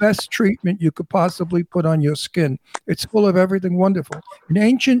absolutely the best treatment you could possibly put on your skin. It's full of everything wonderful. In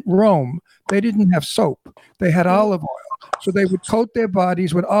ancient Rome, they didn't have soap. They had olive oil. So they would coat their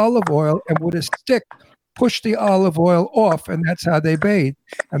bodies with olive oil and with a stick push the olive oil off, and that's how they bathe.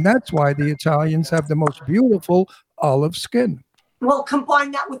 And that's why the Italians have the most beautiful olive skin. Well,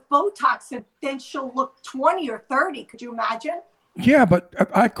 combine that with Botox, and then she'll look 20 or 30. Could you imagine? Yeah, but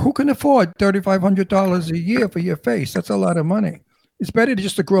who can afford $3,500 a year for your face? That's a lot of money. It's better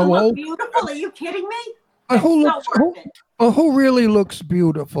just to You grow look old. beautiful. Are you kidding me? But who It's looks? so worth it. Well, who really looks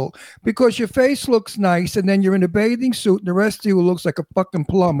beautiful? Because your face looks nice, and then you're in a bathing suit, and the rest of you looks like a fucking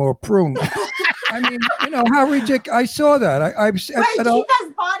plum or a prune. I mean, you know how ridiculous. I saw that. I Wait, she does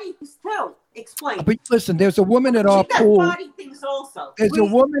body things too. Explain. But listen, there's a woman at our She does pool. body things also. There's a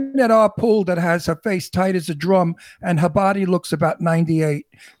woman at our pool that has her face tight as a drum, and her body looks about 98.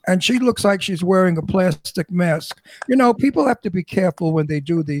 And she looks like she's wearing a plastic mask. You know, people have to be careful when they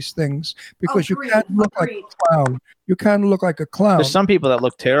do these things because you can't look like a clown. You can't look like a clown. there's some people that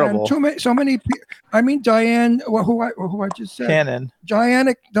look terrible. And so many people. I mean, Diane, who I just said, Cannon.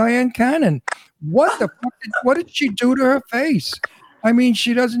 Diane Cannon. What the fuck? What did she do to her face? I mean,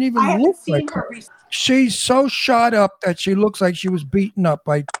 she doesn't even I haven't look seen like her her. recently. She's so shot up that she looks like she was beaten up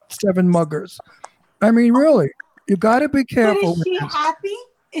by 7 muggers. I mean, really, you got to be But careful. is with she this. happy?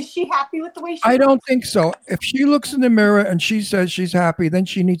 Is she happy with the way she I don't think so. If she looks in the mirror and she says she's happy, then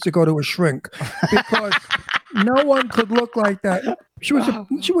she needs to go to a shrink because no one could look like that. She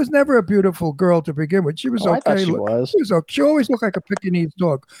was never a beautiful girl to begin with. She was Oh, I thought okay. she was. She always looked like a Pekingese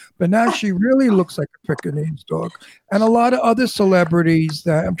dog, but now she really looks like a Pekingese dog. And a lot of other celebrities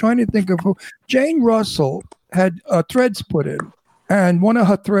that I'm trying to think of who. Jane Russell had threads put in, and one of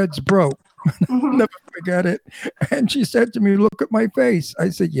her threads broke. Never forget it. And she said to me, "Look at my face." I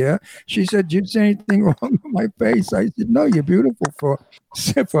said, "Yeah." She said, "Did you see anything wrong with my face?" I said, "No, you're beautiful for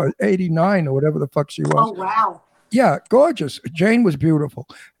 89 or whatever the fuck she was." Oh, wow. Yeah, gorgeous. Jane was beautiful.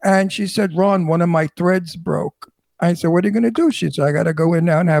 And she said, "Ron, one of my threads broke." I said, "What are you going to do?" She said, "I got to go in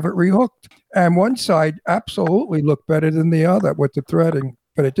now and have it rehooked." And one side absolutely looked better than the other with the threading.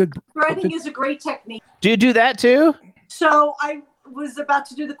 But it did. Threading is a great technique. Do you do that too? So I was about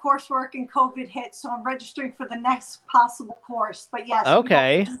to do the coursework and COVID hit, so I'm registering for the next possible course. But yes, we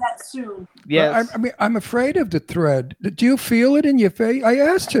Okay. hope to do that soon. Yes. I mean, I'm afraid of the thread. Do you feel it in your face? I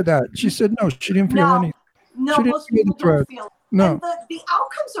asked her that. She said, no, she didn't feel No. anything. No, She didn't most feel the people thread. don't feel it. No. And the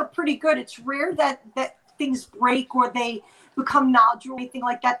outcomes are pretty good. It's rare that things break or they become nodular or anything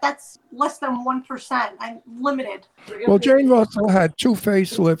like that. That's less than 1%. I'm limited. Well, Jane Russell had 2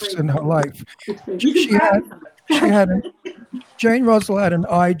 facelifts in her life. Jane Russell had an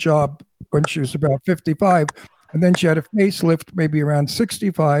eye job when she was about 55, And then she had a facelift maybe around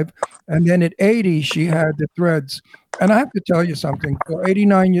 65. And then at 80, she had the threads. And I have to tell you something. For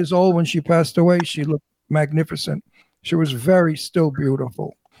 89 years old, when she passed away, she looked magnificent. She was very still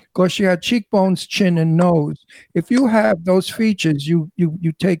beautiful. Because she had cheekbones, chin, and nose. If you have those features, you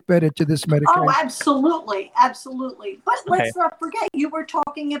take better to this medication. Oh, absolutely. Absolutely. But let's not forget, you were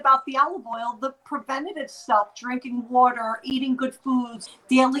talking about the olive oil, the preventative stuff, drinking water, eating good foods,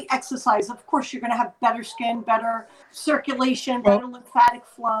 daily exercise. Of course, you're going to have better skin, better circulation, better lymphatic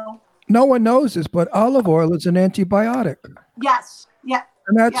flow. No one knows this, but olive oil is an antibiotic. Yes. Yeah.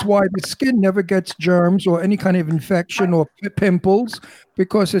 And that's why the skin never gets germs or any kind of infection or pimples,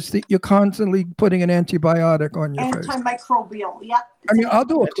 because you're constantly putting an antibiotic on your face. Antimicrobial, yep. I mean, I'll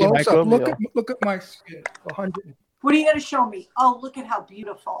do a close up. Look at my skin. 100. What are you going to show me? Oh, look at how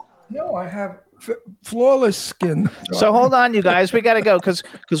beautiful. No, I have flawless skin. So hold on, you guys. We got to go because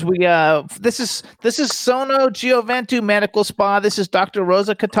we this is Sono Gioventu Medical Spa. This is Dr.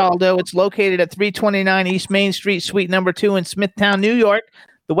 Rosa Cataldo. It's located at 329 East Main Street, Suite number 2 in Smithtown, New York.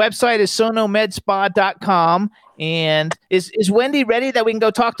 The website is sonomedspa.com. And is Wendy ready that we can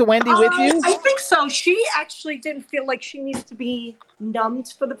go talk to Wendy with you? I think so. She actually didn't feel like she needs to be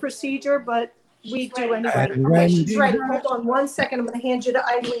numbed for the procedure, but we do anyway. Okay, she's ready. Hold on 1 second. I'm going to hand you to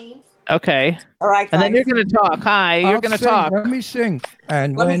Eileen. Okay. All right. And then you're going to talk. Hi. You're going to talk. Let me sing.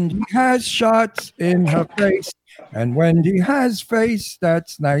 And Wendy has shots in her face. And Wendy has face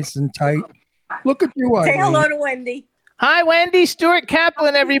that's nice and tight. Look at you, Eileen. Say hello to Wendy. Hi, Wendy Stuart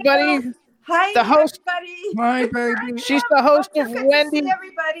Kaplan, everybody. Hi, the host. everybody. Hi, baby. She's the host of Good Wendy. to see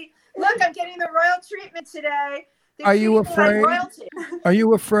everybody. Look, I'm getting the royal treatment today. Are you afraid? Are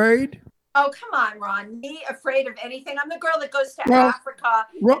you afraid? Oh, come on, Ron. Me afraid of anything? I'm the girl that goes to Africa.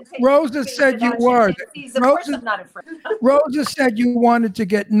 Rosa said you were. Of course I'm not afraid. Rosa said you wanted to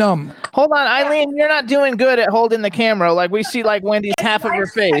get numb. Hold on, Eileen. You're not doing good at holding the camera. Like we see, like Wendy's half of her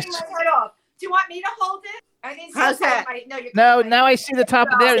face. My head off. Do you want me to hold it? I didn't see How's that? No, now I see the top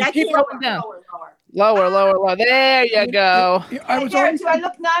of there. Keep holding down. Lower. There you go. Do I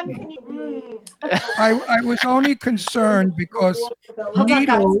look numb? Can you... I was only concerned because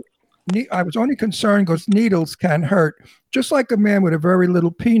needles can hurt, just like a man with a very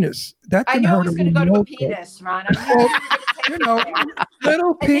little penis. That can hurt. I was going to go to a penis, Ron.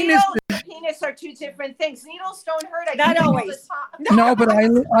 Little penis. Penis are two different things. Needles don't hurt. Not always. No, but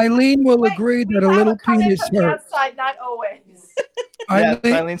Eileen will agree that a little penis hurts. Outside, not always.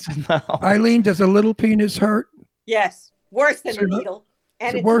 Eileen says no. Eileen, does a little penis hurt? Yes, worse than a needle.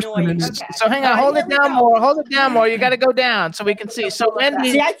 And it's worse than annoying. okay. So hang on, hold it down more. Hold it down more. You got to go down so we can see. So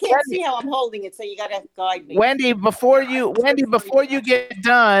Wendy, I can't see how I'm holding it, so you got to guide me. Wendy, before you get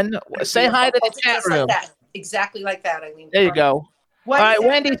done, say hi to the chat room. Exactly like that, Eileen. There you go. All right,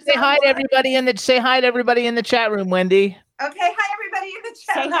 Wendy, say hi to everybody in the chat room, Wendy. Okay, hi everybody in the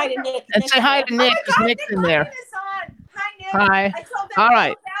chat room. Say hi to Nick. And say hi to Nick, because Nick's in there. Hi, Nick. Hi. I told them all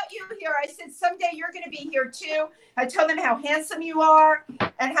right. about you here. I said someday you're going to be here too. I told them how handsome you are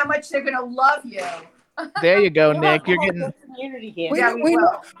and how much they're going to love you. There you go, Nick. You're getting community here. We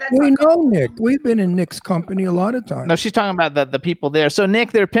know Nick. We've been in Nick's company a lot of times. No, she's talking about the people there. So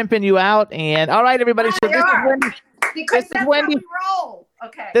Nick, they're pimping you out, and all right, everybody. So this is Wendy. Because that's how we roll.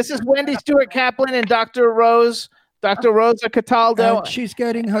 Okay. This is Wendy Stuart Kaplan and Dr. Rosa Cataldo. And she's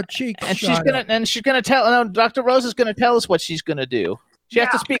getting her cheeks. And she's gonna tell. No, Dr. Rosa's gonna tell us what she's gonna do. She has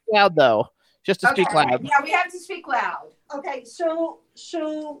to speak loud though. She has to speak loud. Yeah, we have to speak loud. Okay, so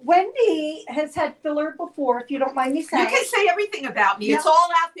Wendy has had filler before, if you don't mind me saying. You can say everything about me. Yeah. It's all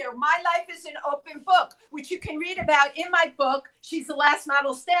out there. My life is an open book, which you can read about in my book. She's the Last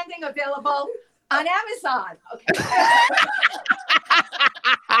Model Standing, available on Amazon. Okay.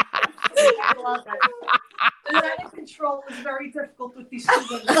 I love it. Genetic control is very difficult with these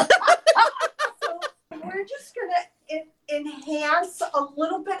students. So we're just going to enhance a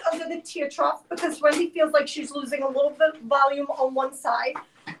little bit under the tear trough because Wendy feels like she's losing a little bit of volume on one side.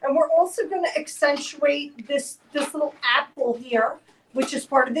 And we're also going to accentuate this little apple here, which is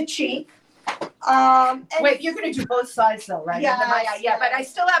part of the cheek. Wait, you're going to do both sides though, right? Yeah, but I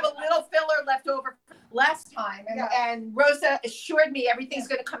still have a little filler left over last time. And Rosa assured me everything's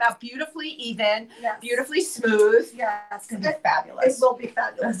going to come out beautifully even, beautifully smooth. Yes. It's going to be fabulous. It will be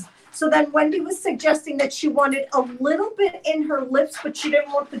fabulous. So then Wendy was suggesting that she wanted a little bit in her lips, but she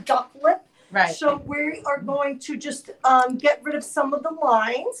didn't want the duck lip. Right. So we are going to just get rid of some of the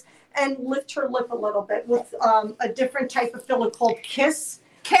lines and lift her lip a little bit with a different type of filler called Kiss.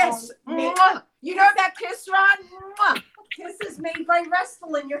 Kiss. You know that Kiss, Ron? Kiss is made by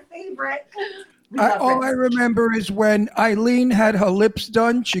Restylane, your favorite. All I remember is when Eileen had her lips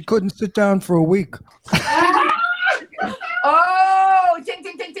done, she couldn't sit down for a week.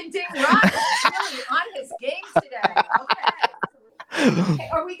 Okay,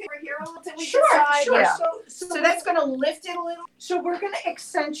 are we over here a little bit? Sure. Yeah. So So that's going to lift it a little. So we're going to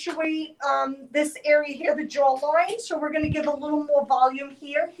accentuate this area here, the jawline. So we're going to give a little more volume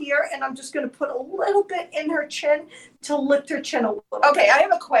here, and I'm just going to put a little bit in her chin to lift her chin a little. Okay, I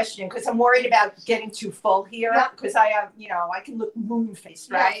have a question because I'm worried about getting too full here because I have, I can look moon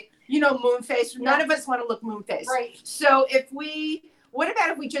faced, right? Moon faced. None of us want to look moon faced. Right. So what about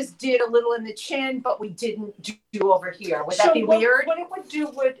if we just did a little in the chin, but we didn't do over here? Would that be weird? What it would do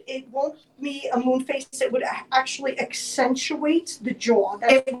it won't be a moon face. It would actually accentuate the jaw.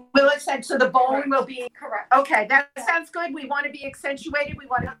 It will accentuate, so the bone will be correct. Okay, that sounds good. We want to be accentuated. We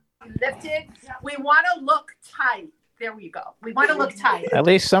want to be lifted. We want to look tight. There we go. We want to look tight. At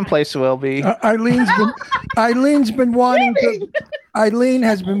least someplace will be. Eileen's been wanting to. Eileen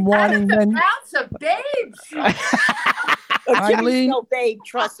has been wanting men. Lots of babes. Eileen, no babe,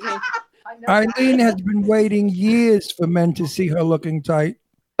 trust me. Eileen has been waiting years for men to see her looking tight.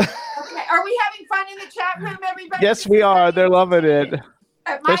 Okay, are we having fun in the chat room, everybody? Yes, we are. They're loving it. At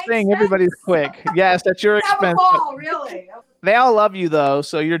They're my saying expense? everybody's quick. Yes, at your Have a expense. ball, really. They all love you though,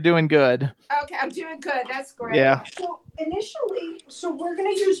 so you're doing good. Okay, I'm doing good. That's great. Yeah. So initially, we're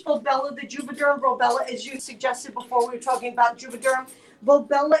going to use Volbella, the Juvederm Volbella, as you suggested before. We were talking about Juvederm.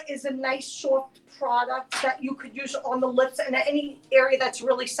 Volbella is a nice soft product that you could use on the lips and any area that's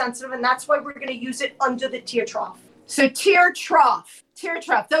really sensitive, and that's why we're going to use it under the tear trough. So tear trough.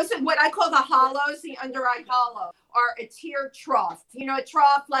 Those are what I call the hollows, the under eye hollow, are a tear trough. A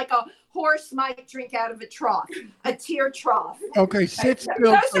trough like a horse might drink out of a trough. A tear trough. Okay, sit still.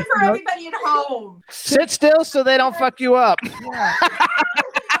 Those are for everybody at home. Sit still so they don't fuck you up. Yeah.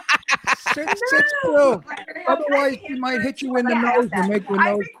 Sit still. Otherwise, she might hit you in the nose and make your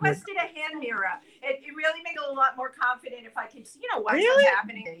I nose. requested a hand mirror. It really makes it a lot more confident if I can see, what's Really?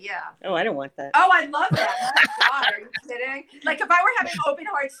 happening. Yeah. Oh, I don't want that. Oh, I love that. Oh my God, are you kidding? Like if I were having open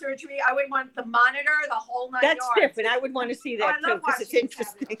heart surgery, I would want the monitor, the whole 9 That's yards. different. I would want to see that I too love because it's watching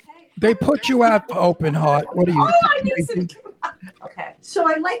interesting. that, okay? They put you out for open heart. What are you? Oh, I knew some. Okay. So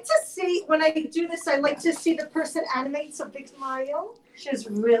I like to see, when I do this, I like to see the person animate a big smile. She has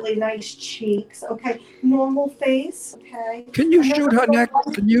really nice cheeks. Okay. Normal face. Okay. Can you shoot her neck?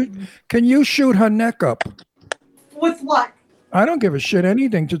 Can you shoot her neck up? With what? I don't give a shit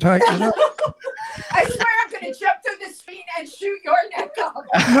anything to tighten it up. I swear I'm going to jump through the screen and shoot your neck off.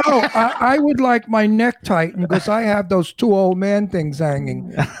 No, I would like my neck tightened because I have those 2 old man things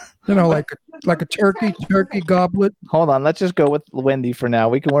hanging. Like a turkey goblet. Hold on, let's just go with Wendy for now.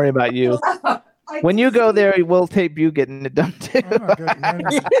 We can worry about you. When you go there, we'll tape you getting it done too. Oh my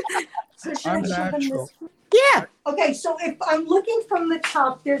goodness. So should I'm I show them natural. this? Yeah. Okay, so if I'm looking from the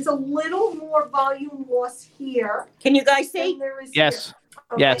top, there's a little more volume loss here Can you guys than see? there is Yes.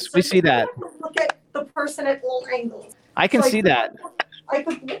 here. Yes, we see that. Look at the person at all angles. I can So see that.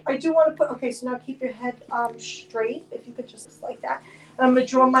 I do want to put, okay, so now keep your head straight, if you could just like that. And I'm going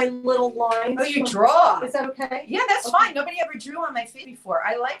to draw my little lines. Oh, you draw. Is that okay? Yeah, that's Okay. fine. Nobody ever drew on my face before.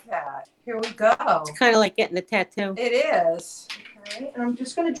 I like that. Here we go. It's kind of like getting a tattoo. It is. Okay, and I'm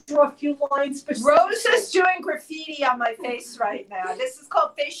just going to draw a few lines. Rosa's doing graffiti on my face right now. This is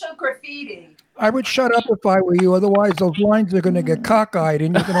called facial graffiti. I would shut up if I were you. Otherwise, those lines are going to get cockeyed,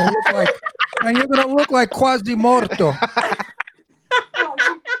 and you're going to look like Quasimodo.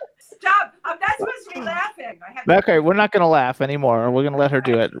 Stop. I'm not supposed to be laughing. Okay, we're not going to laugh anymore. We're going to let her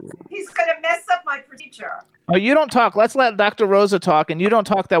do it. He's going to mess up my procedure. Oh, you don't talk. Let's let Dr. Rosa talk, and you don't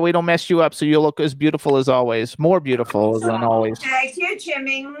talk that we don't mess you up, so you look as beautiful as always. More beautiful than always. Thank you,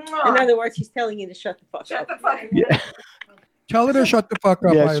 Jimmy. In other words, she's telling you to shut the fuck Shut up. the fuck up. Yeah. Tell her to shut the fuck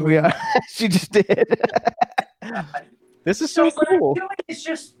up, Yes, Eileen. we are. She just did. This is so what cool. I'm doing is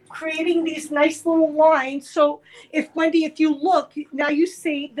just creating these nice little lines. So Wendy, if you look, now you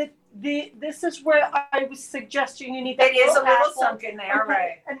see that this is where I was suggesting you need that It is a little apple. sunken there,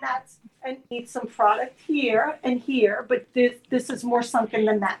 right? And need some product here and here, but this is more sunken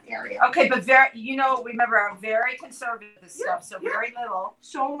than that area. Okay, but remember, I'm very conservative with this stuff, so very little.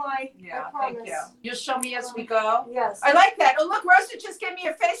 So am I. Yeah, I promise. thank you. You'll show me as we go? Yes. I like that. Oh, look, Rosa just gave me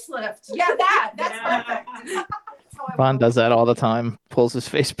a facelift. Yeah, that's perfect. Ron does that all the time. Pulls his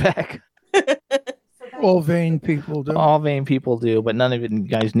face back. All vain people do. All vain people do, but none of you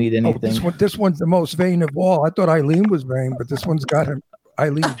guys need Oh, anything. this one's the most vain of all. I thought Eileen was vain, but this one's got him.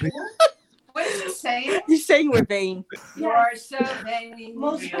 Eileen. What is he saying? You say you were vain. You're so vain.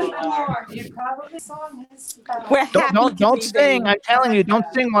 Most people are. You probably saw this. We're happy to Don't be sing. vain. I'm telling you, don't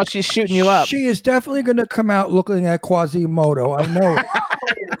sing while she's shooting you up. She is definitely going to come out looking at Quasimodo. I know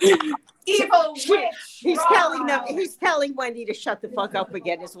it. Evil witch. He's telling Wendy to shut the fuck up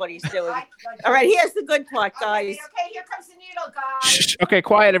again is what he's doing. All right, here's the good part, guys. Okay, here comes the needle, guys. Shh. Okay,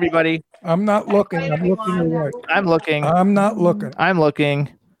 quiet, everybody. I'm not looking. I'm looking away. I'm looking. I'm not looking. I'm looking.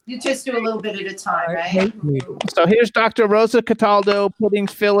 You just do a little bit at a time, I right? hate needles. So here's Dr. Rosa Cataldo putting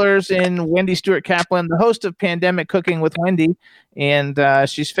fillers in Wendy Stuart Kaplan, the host of Pandemic Cooking with Wendy, and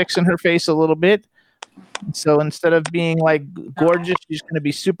she's fixing her face a little bit. So instead of being like gorgeous, she's going to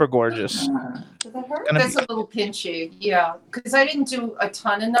be super gorgeous. Does that hurt? That's a little pinchy, yeah. Because I didn't do a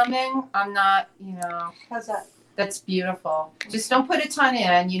ton of numbing. I'm not, How's that? That's beautiful. Just don't put a ton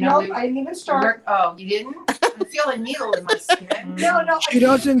in, No, I didn't even start. Oh, you didn't? I feel a needle in my skin. No. She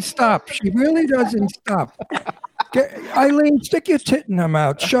doesn't stop. She really doesn't stop. Eileen, stick your tit in her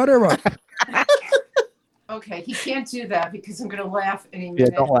mouth. Shut her up. Okay, he can't do that because I'm going to laugh any Yeah,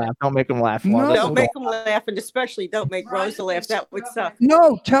 minute. don't laugh. Don't make him laugh. No. Don't make him laugh, and especially don't make Rosa laugh. That would suck.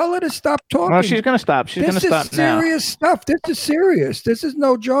 No, tell her to stop talking. Well, she's going to stop. She's going to stop This is now. serious stuff. This is serious. This is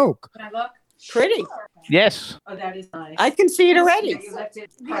no joke. Can I look? Pretty. Yes. Oh, that is nice. I can see it already. You left it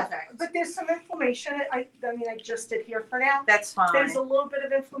Yeah, perfect. but there's some inflammation. I just did here for now. That's fine. There's a little bit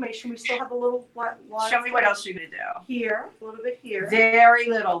of inflammation. We still have a little. Show me what else you're going to do. Here, a little bit here. Very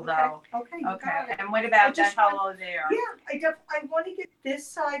little, though. Okay. You Okay. got it. And what about just that hollow there? Yeah, I want to get this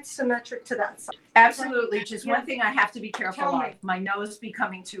side symmetric to that side. Absolutely. Just Yeah. one thing I have to be careful Tell me. of. My nose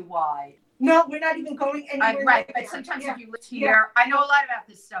becoming too wide. No, we're not even going anywhere. Right, near but there. sometimes Yeah. if you lift here, I know a lot about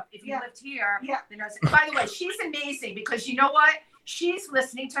this stuff. If you Yeah. lift here, Yeah. the nose. By the way, she's amazing because you know what? She's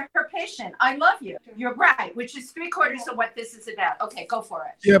listening to her patient. I love you. You're right, which is 3/4 of what this is about. Okay, go for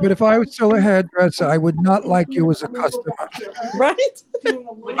it. Yeah, but if I was still a hairdresser, I would not like you as a customer. Right?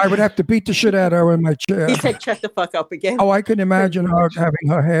 I would have to beat the shit out of her in my chair. He said, shut the fuck up again. Oh, I can imagine her having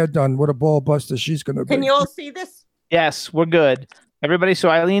her hair done. What a ball buster she's going to be. Can you all see this? Yes, we're good. Everybody, so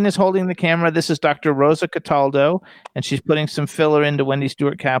Eileen is holding the camera. This is Dr. Rosa Cataldo, and she's putting some filler into Wendy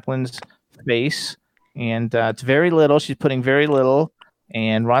Stuart Kaplan's face. And it's very little. She's putting very little.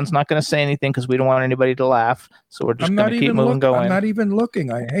 And Ron's not going to say anything because we don't want anybody to laugh. So we're just I'm going not to keep even moving looking. going. I'm not even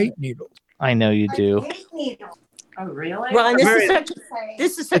looking. I hate needles. I know you do. I hate needles. Oh, really? Ron, Very-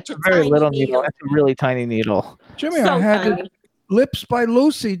 this is such It's a a very tiny little needle. needle. It's a really tiny needle. Jimmy, So I had tiny. it. Lips by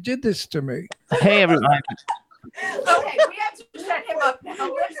Lucy did this to me. Hey, everyone. Okay, we have to set him up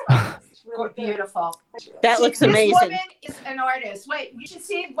now. Beautiful. That looks This amazing. woman is an artist. Wait, you should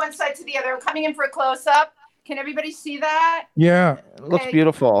see one side to the other. I'm coming in for a close-up. Can everybody see that? Yeah. It looks Okay.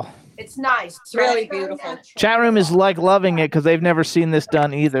 beautiful. It's nice. It's really right? beautiful. Chat room is like loving it because they've never seen this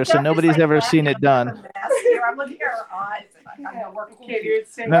done either. So Steph is, nobody's like, ever seen laughing it done. about the mess here. I'm looking at her eyes. I'm gonna work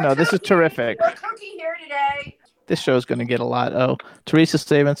with No, this is terrific. We're cooking here today. This show's going to get a lot. Oh, Teresa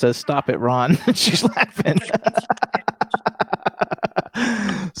Saban says, "Stop it, Ron." She's laughing.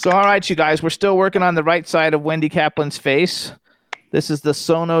 So, all right, you guys, we're still working on the right side of Wendy Kaplan's face. This is the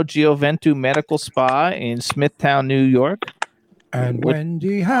Sono Gioventu Medical Spa in Smithtown, New York. And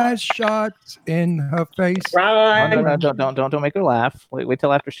Wendy has shots in her face. No, don't make her laugh. Wait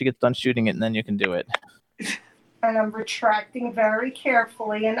till after she gets done shooting it, and then you can do it. And I'm retracting very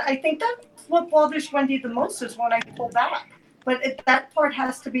carefully. And I think that's what bothers Wendy the most is when I pull back. But that part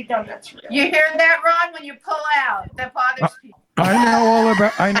has to be done. That's real. You hear that, Ron? When you pull out, that bothers people.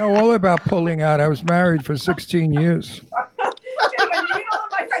 I know all about pulling out. I was married for 16 years. You know,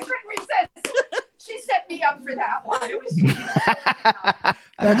 my friend couldn't resist. She set me up for that one. It was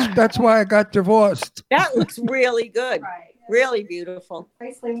That's why I got divorced. That looks really good. right. Really beautiful.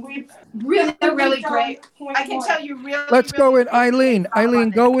 Nicely. We've Really done great. point I can one. tell you really. Let's go really in. Eileen,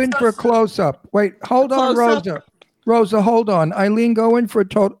 go in for a close-up. Wait, hold on, Close-up? Rosa. Rosa, hold on. Eileen, go in for a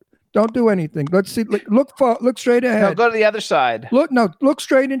total. Don't do anything. Let's see. Look straight No, ahead. go to the other side. Look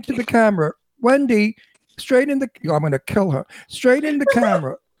straight into the camera. Wendy, straight in the. I'm going to kill her. Straight in the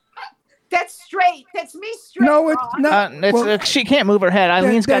camera. That's straight. That's me straight. No, it's Ron. not. Well, She can't move her head.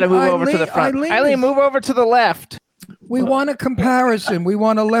 Eileen's got to then move over to the Eileen- front. Eileen Eileen, is- move over to the left. we want a comparison. We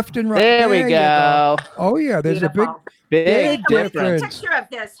want a left and right. There we you go. Oh yeah, there's a big Big Big Look at the difference. texture of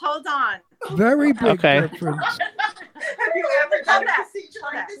this. Hold on. very big Okay. difference. Have you ever done a procedure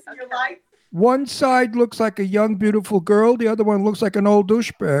like this in your life? One side looks like a young, beautiful girl. The other one looks like an old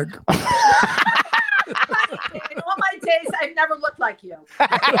douchebag. In all my days, I've never looked like you.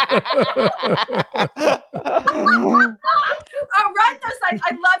 Oh, Ron does like,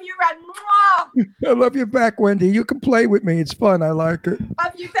 I love you, Ron. Mwah! I love you back, Wendy. You can play with me. It's fun. I like it.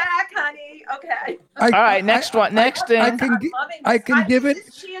 Love you back, honey. Okay. I, All right, next one. Next thing. I can, I'm gi- loving I this. can give it.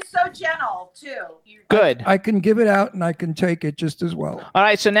 She is so gentle, too. Good. I can give it out, and I can take it just as well. All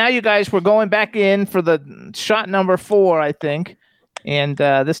right, so now you guys, we're going back in for the shot number 4, I think. And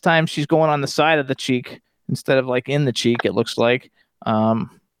this time she's going on the side of the cheek instead of like in the cheek, it looks like.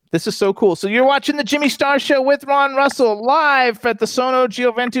 This is so cool. So you're watching the Jimmy Star Show with Ron Russell live at the Sono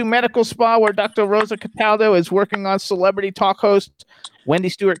Gioventu Medical Spa, where Dr. Rosa Cataldo is working on celebrity talk host Wendy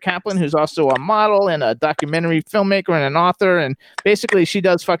Stuart Kaplan, who's also a model and a documentary filmmaker and an author. And basically she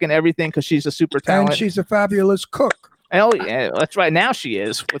does fucking everything because she's a super talent. And she's a fabulous cook. Oh, yeah, that's right. Now she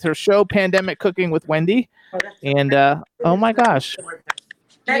is with her show Pandemic Cooking with Wendy. And oh my gosh.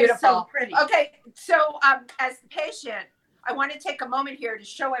 Beautiful. So pretty. Okay, so as the patient, I want to take a moment here to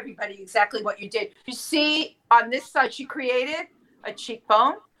show everybody exactly what you did. You see on this side, she created a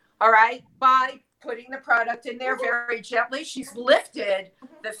cheekbone, all right, by putting the product in there very gently. She's lifted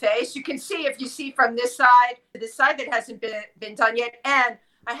the face. You can see, if you see from this side to this side, that hasn't been done yet. And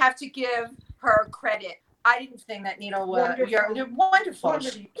I have to give her credit. I didn't think that needle was you're wonderful.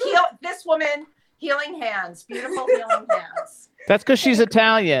 This woman, healing hands, beautiful healing hands. That's because she's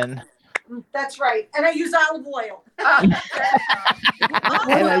Italian. That's right. And I use olive oil. And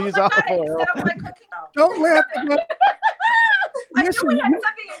I use olive oil. Don't laugh. I knew we had something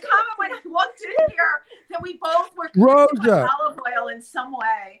in common when I walked in here, that we both were Rosa. olive oil in some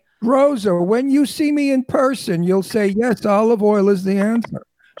way. Rosa, when you see me in person, you'll say, yes, olive oil is the answer.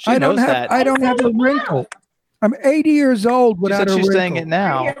 She knows that. I don't have a wrinkle. I'm 80 years old without a she's wrinkle. saying it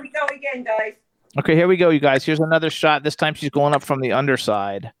now. Here we go again, guys. Okay, here we go, you guys. Here's another shot. This time she's going up from the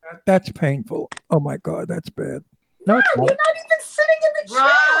underside. That's painful. Oh my God, that's bad. No, it's You're not. not even sitting in the chair.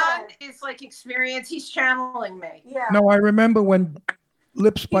 Ron is like experience. He's channeling me. Yeah. No, I remember when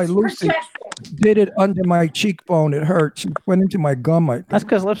Lips by Lucy did it under my cheekbone. It hurts. It went into my gum. That's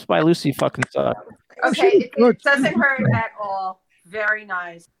because Lips by Lucy fucking suck. Okay, it doesn't hurt at all. Very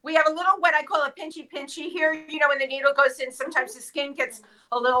nice. We have a little, what I call a pinchy here. You know, when the needle goes in, sometimes the skin gets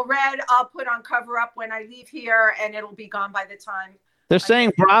a little red. I'll put on cover up when I leave here, and it'll be gone by the time. They're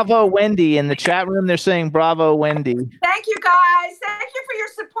saying bravo, Wendy. In the chat room, they're saying bravo, Wendy. Thank you, guys. Thank you for your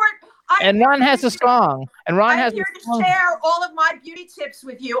support. And Ron has a song. And Ron has I'm here a song. to share all of my beauty tips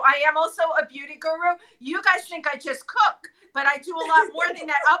with you. I am also a beauty guru. You guys think I just cook, but I do a lot more than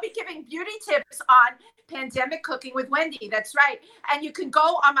that. I'll be giving beauty tips on Pandemic Cooking with Wendy. That's right. And you can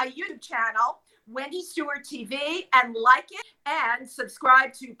go on my YouTube channel, Wendy Stuart TV, and like it and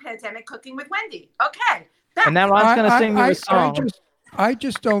subscribe to Pandemic Cooking with Wendy. Okay. And now Ron's going to sing you a song. I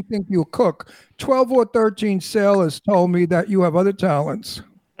just don't think you cook. 12 or 13 sailors told me that you have other talents.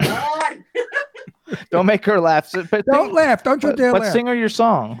 Don't make her laugh. But don't laugh. Don't you dare laugh. But sing her your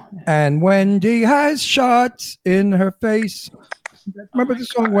song. And Wendy has shots in her face. Remember the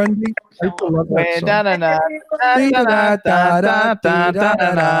song, Wendy? I used to love that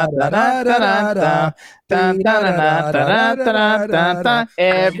song.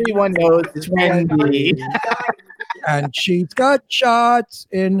 Everyone knows it's Wendy. And she's got shots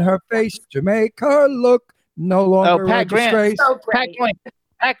in her face to make her look no longer Pat Grant.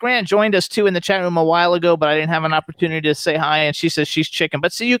 Pat Grant joined us too in the chat room a while ago, but I didn't have an opportunity to say hi, and she says she's chicken.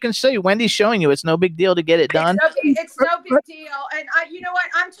 But see, you can say Wendy's showing you it's no big deal to get it done. It's no big deal. And you know what?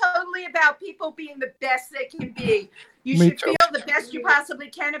 I'm totally about people being the best they can be. You should feel the best you possibly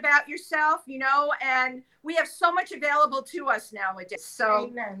can about yourself, you know, and we have so much available to us nowadays.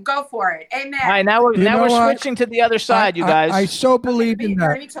 So go for it. Amen. All right, now we're switching to the other side, you guys. I so believe in that.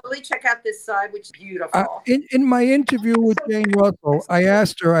 Let me totally check out this side, which is beautiful. In my interview with Jane Russell, I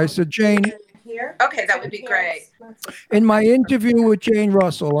asked her, I said, Jane. Here? Okay, that would be great. In my interview with Jane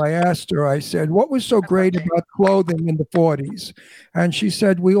Russell, I asked her, I said, what was so great about clothing in the 40s? And she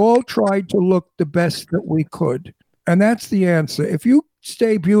said, we all tried to look the best that we could. And that's the answer. If you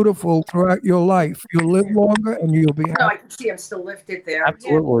stay beautiful throughout your life, you'll live longer and you'll be happy. No, I can see I'm still lifted there.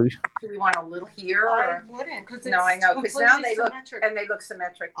 Absolutely. Yeah. Do we want a little here? I wouldn't. No, I know. Because now they look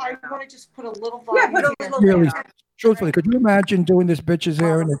symmetric. I want to just put a little put a little really, truthfully, could you imagine doing this bitch's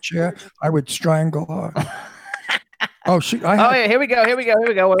hair in a chair? I would strangle her. Here we go. Wait. Here we go.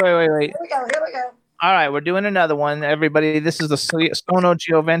 All right, we're doing another one, everybody. This is the Sono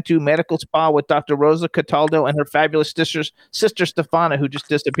Gioventu Medical Spa with Dr. Rosa Cataldo and her fabulous sister Stefana, who just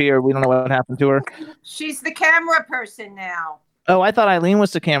disappeared. We don't know what happened to her. She's the camera person now. Oh, I thought Eileen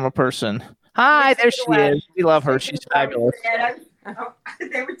was the camera person. Hi, there she is. We love her. She's fabulous.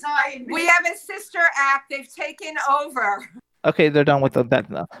 They were tired. We have a sister act. They've taken over. Okay, they're done with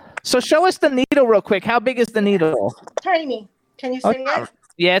that now. So show us the needle real quick. How big is the needle? Tiny. Can you see it?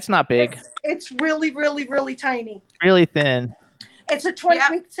 Yeah, it's not big. It's really, really, really tiny. Really thin. It's a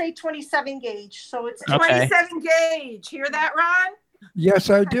 27 gauge. So it's 27 gauge. Hear that, Ron?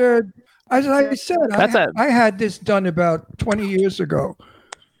 Yes, I did. As I said, I had this done about 20 years ago.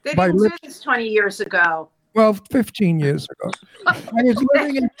 They didn't do this 20 years ago. Well, 15 years ago. I was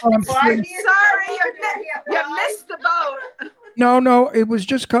living in Palm Springs. Sorry, you missed the boat. No, it was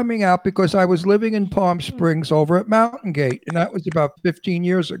just coming out because I was living in Palm Springs over at Mountain Gate, and that was about 15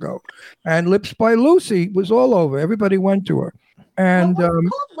 years ago. And Lips by Lucy was all over. Everybody went to her. And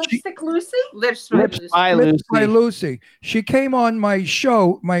Lipstick Lucy? Lips by Lips by Lucy. Lucy. She came on my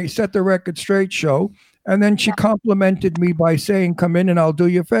show, my Set the Record Straight show, and then she complimented me by saying, "Come in and I'll do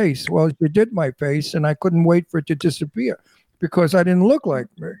your face." Well, she did my face, and I couldn't wait for it to disappear because I didn't look like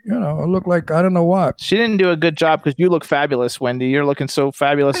her. I look like I don't know what. She didn't do a good job because you look fabulous, Wendy. You're looking so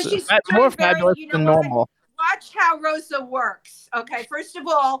fabulous. But she's More doing very- fabulous you know than what? normal. Watch how Rosa works. Okay, first of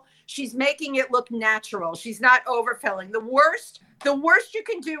all, she's making it look natural. She's not overfilling. The worst you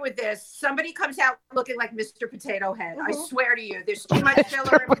can do with this, somebody comes out looking like Mr. Potato Head. I swear to you, there's too much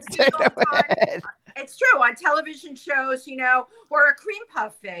filler. We see it all the time. It's true on television shows, or a cream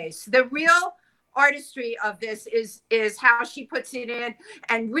puff face. The real artistry of this is how she puts it in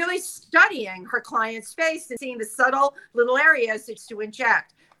and really studying her client's face and seeing the subtle little areas it's to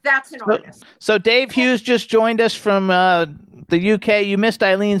inject. That's an artist. So Dave Hughes just joined us from the UK. You missed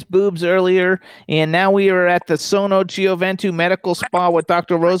Eileen's boobs earlier, and now we are at the Sono Gioventu Medical Spa with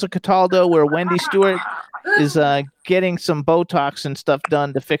Dr. Rosa Cataldo, where Wendy Stuart is getting some Botox and stuff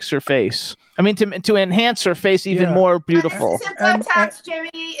done to fix her face. I mean, to enhance her face even more beautiful. This isn't Botox, Jimmy.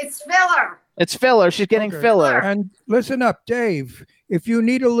 It's filler. It's filler. She's getting filler. And listen up, Dave. If you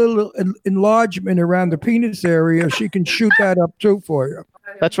need a little enlargement around the penis area, she can shoot that up too for you.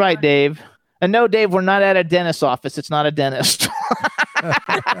 That's right, Dave. And no, Dave, we're not at a dentist's office. It's not a dentist.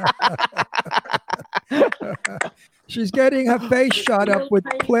 She's getting her face shot up with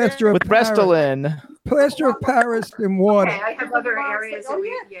plaster of Paris. Restylane. Plaster of Paris in water. Okay, I have other areas.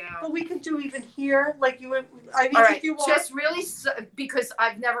 But we can do even here, like you would. I mean, All right, if you want. just really because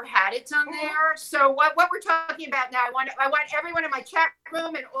I've never had it done there. So what we're talking about now, I want everyone in my chat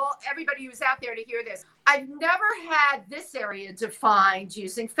room and everybody who's out there to hear this. I've never had this area defined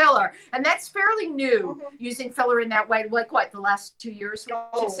using filler, and that's fairly new. Using filler in that way, like what, the last 2 years?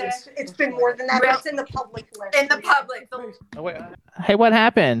 It's been more than that. It's in the public list. In the public. Hey, what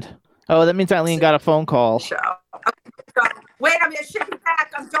happened? Oh, that means Eileen got a phone call. Wait, I'm gonna ship you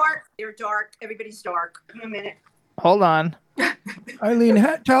back. I'm dark. You're dark. Everybody's dark. In a minute. Hold on. Eileen,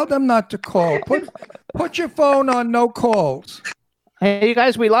 tell them not to call. Put your phone on no calls. Hey, you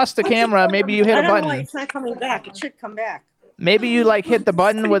guys, we lost the camera. Maybe you hit a button. It's not coming back. It should come back. Maybe you hit the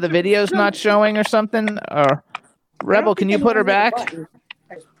button where the video's not showing or something. Or Rebel, can you put her back?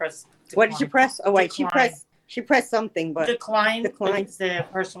 What did you press? Oh wait, she pressed something, but Decline. The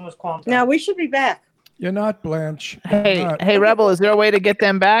person was calling. now we should be back. You're not, Blanche. Hey, Rebel, is there a way to get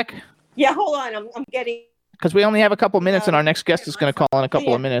them back? Yeah, hold on. I'm getting. Because we only have a couple minutes, and our next guest is going to call in a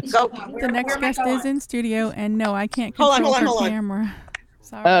couple of minutes. The next guest is in studio, and no, I can't Hold control on. her camera.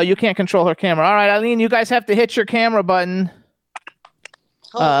 Sorry. Oh, you can't control her camera. All right, Eileen, you guys have to hit your camera button.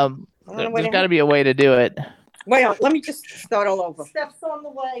 There's got to be a way to do it. Wait, let me just start all over. Steps on the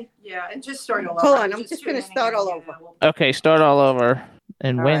way. Yeah, and just start all over. Hold on, I'm just going to start all over. Okay, start all over.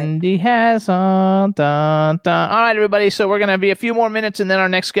 And All Wendy has on. Dun, dun. All right, everybody. So we're going to be a few more minutes, and then our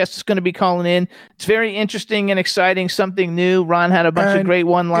next guest is going to be calling in. It's very interesting and exciting, something new. Ron had a bunch of great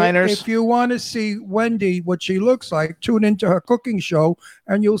one-liners. If you want to see Wendy, what she looks like, tune into her cooking show,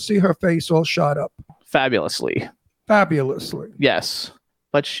 and you'll see her face all shot up. Fabulously. Yes.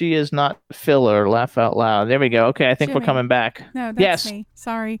 But she is not filler. Laugh out loud. There we go. Okay, I think we're Jimmy. coming back. No, that's yes. me.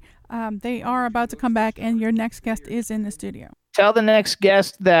 Sorry. They are about to come back, and your next guest is in the studio. Tell the next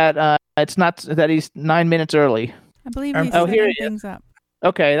guest that it's not that he's 9 minutes early. I believe he's here setting he is. things up.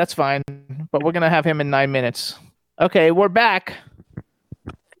 Okay, that's fine. But we're gonna have him in 9 minutes. Okay, we're back.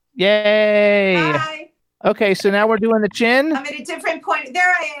 Yay! Hi. Okay, so now we're doing the chin. I'm at a different point. There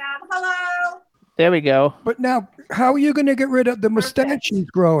I am. Hello. There we go. But now, how are you going to get rid of the mustache she's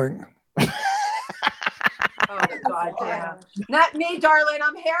growing? Oh God, damn. Not me, darling.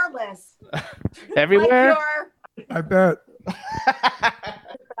 I'm hairless. Everywhere. I bet.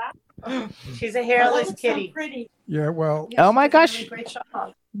 She's a hairless kitty. So pretty. Yeah, well. Oh my gosh, Great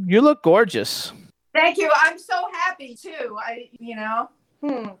job. you look gorgeous. Thank you. I'm so happy too.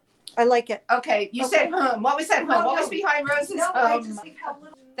 I like it. Okay, you said What was that What was behind Rose's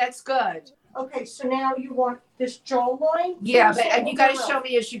That's good. Okay, so now you want this jawline? Yeah, but you got to show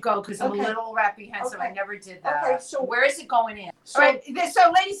me as you go because I'm a little apprehensive. I never did that. Okay, so where is it going in? All right,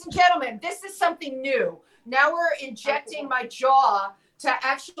 so ladies and gentlemen, this is something new. Now we're injecting my jaw to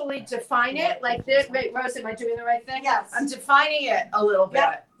actually define it like this. Wait, Rose, am I doing the right thing? Yes. I'm defining it a little bit.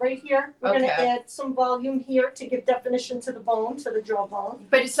 Yep, right here. We're going to Okay. add some volume here to give definition to the bone, to the jawbone.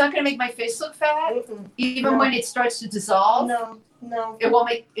 But it's not going to make my face look fat, even No. when it starts to dissolve. No. It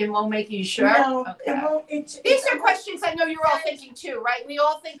won't make you sure. No, Okay. it won't. These are questions I know you're all thinking too, right? We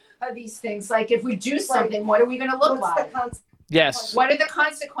all think of these things. Like, if we do something, what are we going to look What's like? the concept? Yes. What are the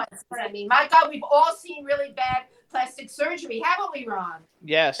consequences? I mean, my God, we've all seen really bad plastic surgery, haven't we, Ron?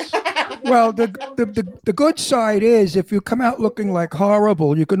 Yes. Well, the good side is if you come out looking like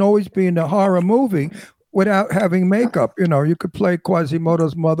horrible, you can always be in a horror movie without having makeup. You know, you could play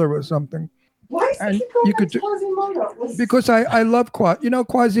Quasimodo's mother or something. Why is And he called you could do- Quasimodo? Because I love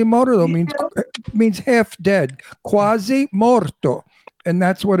Quasimodo though means half dead. Quasi morto. And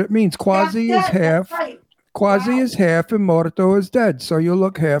that's what it means. Quasi is half. Right. Quasi is half and morto is dead. So you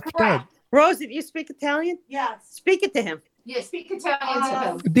look half dead. Rose, if you speak Italian, Yes. speak it to him. Yeah, speak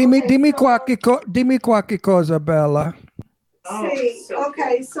Italian to him. Dimmi qualche cosa bella. Sì,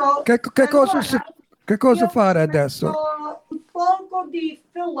 okay, so Che cosa fare adesso? un poco di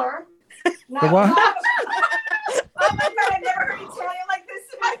filler. The what? Oh my God, I've never heard Italian like this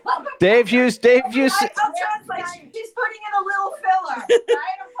in my life. Dave Hughes. I'll translate. She's putting in a little filler,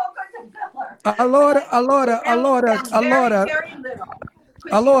 right? A poco de filler.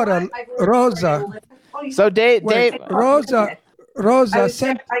 Allora, Rosa. So Dave, Rosa, I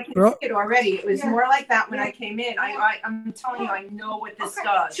sent. can see it already. It was more like that when I came in. I'm telling you, I know what this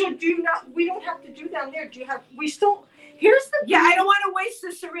does. So we don't have to do down there. Here's the Yeah, I don't want to waste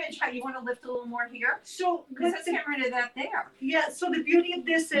the syringe. How, you want to lift a little more here? So Because let's get rid of that there. yeah, so the beauty of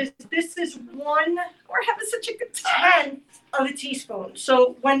this is one We're having such a good time. tenth of a teaspoon.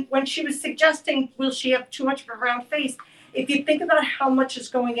 So when she was suggesting, will she have too much of a round face? If you think about how much is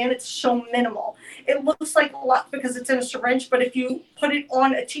going in, it's so minimal. It looks like a lot because it's in a syringe, but if you put it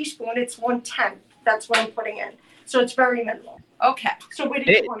on a teaspoon, it's 1/10. That's what I'm putting in. So it's very minimal. Okay. So where did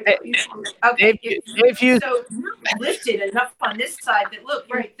you want to go? Okay. If you So you lifted enough on this side that look,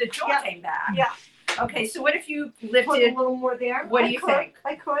 Right. the jaw Yeah. came back. Yeah. Okay. So what if you Put a lifted? little more there. What do you think?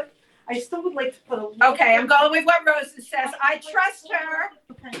 I could. I still would like to put a little. Okay, I'm going with what Rosa says. I trust her.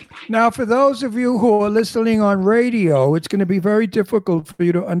 Okay. Now, for those of you who are listening on radio, it's going to be very difficult for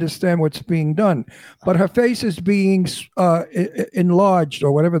you to understand what's being done. But her face is being enlarged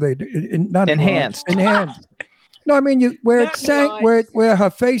or whatever they do. Not Enhanced. Enhanced. No, I mean where it Not sank, where her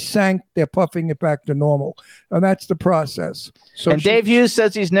face sank, they're puffing it back to normal, and that's the process. So and Dave Hughes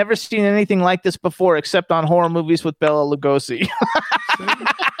says he's never seen anything like this before, except on horror movies with Bela Lugosi.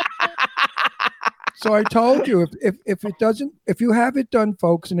 So I told you, if you have it done,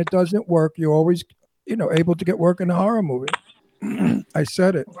 folks, and it doesn't work, you're always, able to get work in a horror movie. I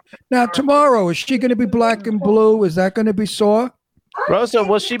said it. Now tomorrow, is she going to be black and blue? Is that going to be sore? Rosa,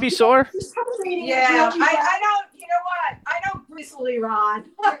 will she be sore? Yeah, I don't. You know what? I don't bristly, Ron.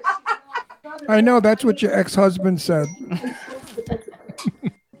 I know that's what your ex-husband said.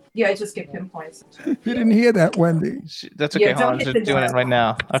 Yeah, I just get pinpoints. You didn't hear that, Wendy. That's okay. Yeah, Hold on, don't I'm hit just the doing it nerve. right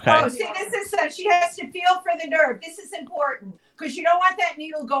now. Okay. Oh, see, this is she has to feel for the nerve. This is important because you don't want that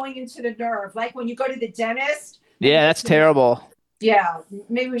needle going into the nerve. Like when you go to the dentist. Yeah, that's terrible. Yeah,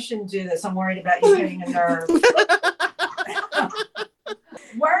 maybe we shouldn't do this. I'm worried about you hitting a nerve. Worried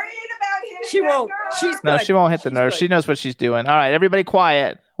about hitting She that won't. nerve. She's No, good. she won't hit the She's nerve. good. She knows what she's doing. All right, everybody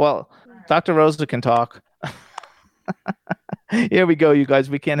quiet. Well, Dr. Rosa can talk. Here we go, you guys.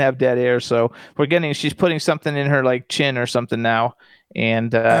 We can't have dead air, so she's putting something in her like chin or something now.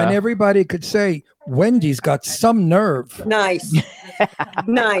 And everybody could say, Wendy's got some nerve. Nice.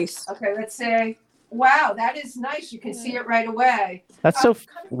 Nice. Okay, let's say, wow, that is nice. You can see it right away. that's so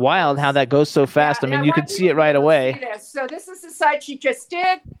wild how that goes so fast. I mean, you can see it right away. So this is the side she just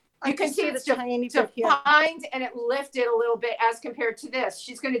did. You can can see see it's the tiny bit here. defined and it lifted a little bit as compared to this.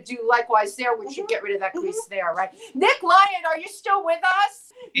 She's going to do likewise there, which should get rid of that crease there, right? Nick Lyon, are you still with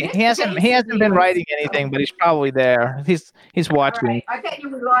us? He hasn't been writing anything, but he's probably there. He's All watching. right. I bet you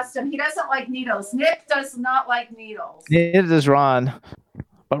we lost him. He doesn't like needles. Nick does not like needles. Neither does Ron.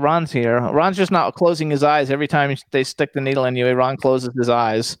 But Ron's here. Ron's just not closing his eyes every time they stick the needle in you. Ron closes his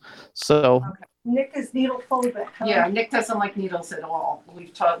eyes. So Nick is needle phobic. Huh? Yeah, Nick doesn't like needles at all.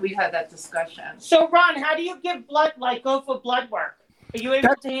 We've had that discussion. So, Ron, how do you give blood, go for blood work? Are you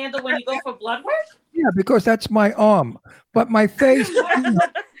able to handle when you go for blood work? Yeah, because that's my arm. But my face,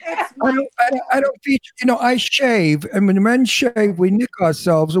 I don't feature, I shave, and when men shave, we nick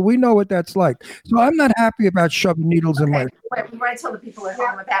ourselves, and we know what that's like. So I'm not happy about shoving needles in my. Wait, we want to tell the people at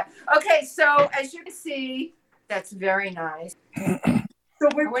home about. Okay, so as you can see, that's very nice. So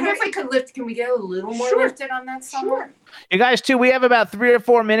I wonder if we could lift. Can we get a little more lifted on that somewhere? You guys, too, we have about 3 or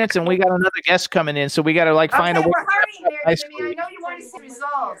 4 minutes, and we got another guest coming in, so we got to find a way. We're hurrying there, Jimmy. I know you want to see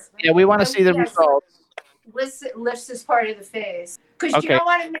results. Yeah, we want to see the results. Lips is part of the face. Because you Okay. don't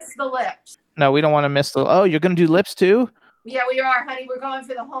want to miss the lips. No, we don't want to miss the. Oh, you're going to do lips, too? Yeah, we are, honey. We're going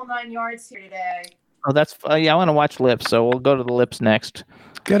for the whole 9 yards here today. Oh, that's. Yeah, I want to watch lips, so we'll go to the lips next.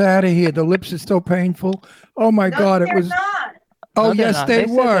 Get out of here. The lips are so painful. Oh, my God. It was. Not. Oh, No, they're yes, not. they said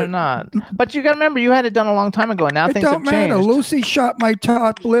were. They're not. But you got to remember, you had it done a long time ago, and now It things don't have changed. matter. Lucy shot my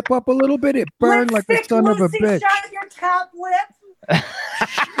top lip up a little bit. It burned like a son of a bitch. Shot your top lip.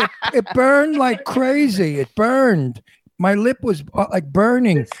 It burned like crazy. It burned. My lip was like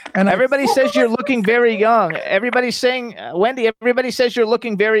burning. And Everybody says you're looking very young. Everybody's saying, Wendy, everybody says you're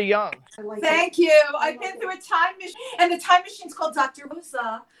looking very young. Thank you. I've been through a time machine, and the time machine's called Dr.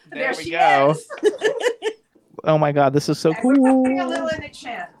 Rosa. There we she go. is. Oh, my God, this is so We're putting a cool. little in the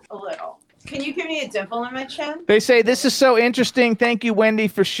chin. A little. Can you give me a dimple in my chin? They say, this is so interesting. Thank you, Wendy,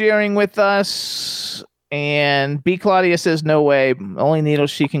 for sharing with us. And B. Claudia says, no way. Only needle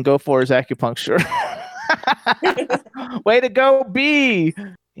she can go for is acupuncture. Way to go, B.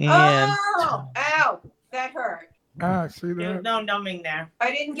 And Ow, that hurt. see that? No numbing there.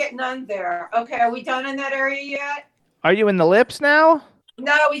 I didn't get none there. Okay, are we done in that area yet? are you in the lips now?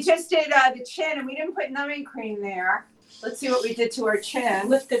 No, we just did the chin, and we didn't put numbing cream there. Let's see what we did to our chin.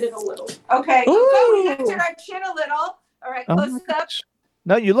 Lifted it a little. Okay, we lifted our chin a little. All right, Oh my close up. gosh.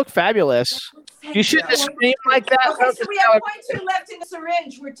 No, you look fabulous. You shouldn't have screamed like that. Okay, so we have 0.2 left in the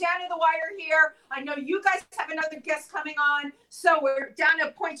syringe. We're down to the wire here. I know you guys have another guest coming on. So we're down to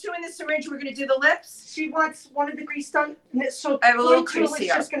 0.2 in the syringe. We're going to do the lips. She wants one of the crease done. So I have a little 0.2 crease is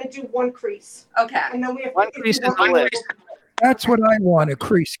here. just going to do one crease. Okay. And then we have One crease in the lips. That's what I want, a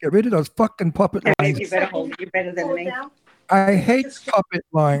crease. Get rid of those fucking puppet lines. You better hold it. You're better than me. I hate puppet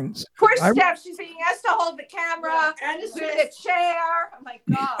lines. Poor I- Steph. She's being asked to hold the camera and do the chair. Oh my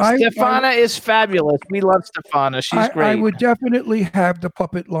God. Stefana is fabulous. We love Stefana. She's great. I would definitely have the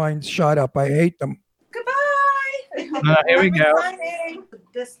puppet lines shot up. I hate them. Goodbye. Here we go.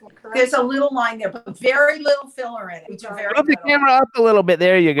 There's a little line there, but very little filler in it. We do very Move the little. camera up a little bit.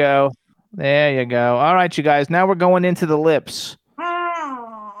 There you go. There you go. All right, you guys. Now we're going into the lips.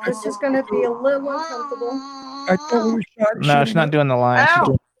 It's just going to be a little uncomfortable. I thought we were shot. No, she's not doing the line. She's Ow.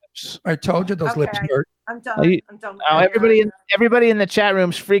 doing lips. I told you those lips hurt. I'm done. Are you- I'm done. with Oh, that. everybody in the chat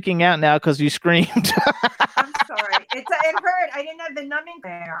room's freaking out now because you screamed. I'm sorry. It hurt. I didn't have the numbing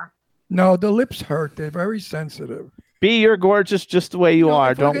there. No, the lips hurt. They're very sensitive. B, you're gorgeous just the way you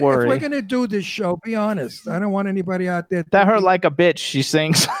are. If we're Don't gonna- If we're worry. going to do this show, be honest. I don't want anybody out there. That hurt like a bitch, she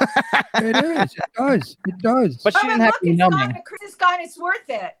sings. It is. It does. It does. But she didn't have look, any it's numbing. gone. The crease is gone. It's worth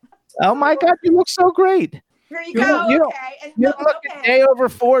it. Oh my God, you look so great. Here you You go. you- Okay. And You look, look a okay. day over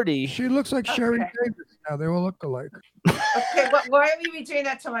 40. She looks like Sherry Okay. Davis now. They all look alike. Okay. Why are you doing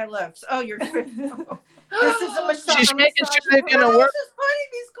that to my lips? Oh, you're. This is a massage. She's making sure they're gonna Who work. else is putting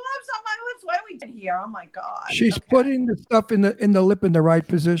these gloves on my lips? What are we doing here? Oh my God. She's Okay. putting the stuff in the lip in the right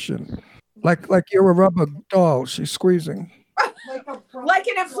position. Like you're a rubber doll. She's squeezing. Like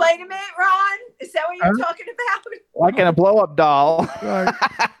an inflatable, Ron? Is that what you're talking about? Like in a blow-up doll. Right.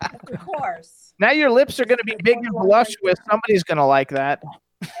 Of course. Now your lips are going to be big and voluptuous. Somebody's going to like that.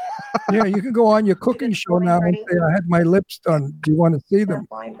 Yeah, you can go on your cooking show now and say, I had my lips done. Do you want to see them?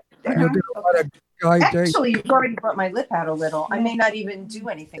 And you'll get a lot of guy dates. Actually, you've already brought my lip out a little. I may not even do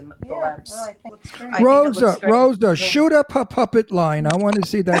anything with the lips. I think it Rosa, looks great. Rosa, shoot up her puppet line. I want to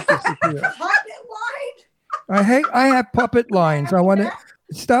see that disappear. I have puppet lines. I want to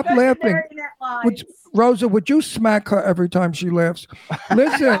stop laughing. Rosa, would you smack her every time she laughs?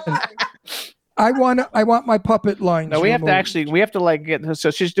 Listen, I want my puppet lines. No, we have to like get.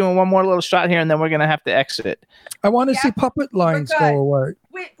 So she's doing one more little shot here, and then we're going to have to exit. I want to see puppet lines go away.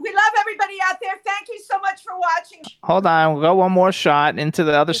 We love everybody out there. Thank you so much for watching. Hold on, we'll go one more shot into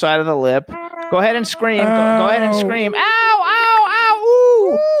the other side of the lip. Go ahead and scream. Go ahead and scream. Ow! Ow!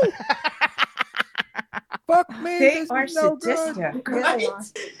 Ow! Ooh! Fuck me. They This are is no good.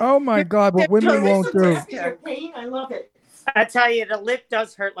 sadistic. Oh my God, what women won't do. Pain, I love it. I tell you, the lip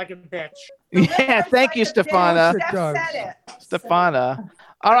does hurt like a bitch. Yeah, thank you, Stefana. It does. Stefana.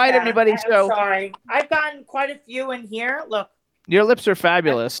 All right, everybody. I'm So sorry. I've gotten quite a few in here. Look, your lips are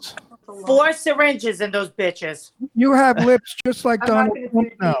fabulous. 4 syringes in those bitches. You have lips just like Donald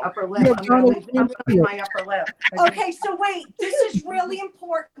Trump now. Upper You lip. have I'm Donald going to Trump leave here. my upper lip. Okay, so wait, this is really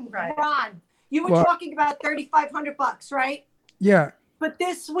important, Right. Ron. You were What? talking about $3,500, right? Yeah, But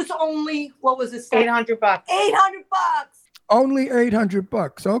this was only what was it? $800. $800. only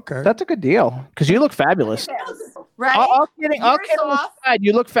 $800. Okay. That's a good deal because you look fabulous. Right? All kidding Yours off. aside,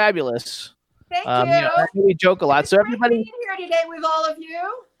 you look fabulous. Thank you. I know we joke a lot. So Great everybody, being here today with all of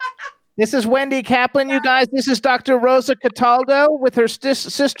you. this is Wendy Kaplan, you guys. This is Dr. Rosa Cataldo with her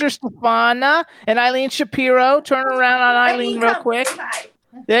sister Stefana and Eileen Shapiro. Turn around on Eileen real quick.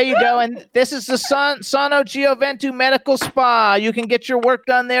 There you go. And this is the Sano Gioventu Medical Spa. You can get your work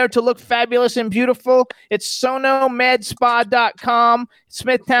done there to look fabulous and beautiful. It's sonomedspa.com,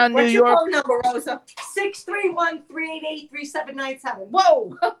 Smithtown, New York. What's your phone number, Rosa? 631-388-3797.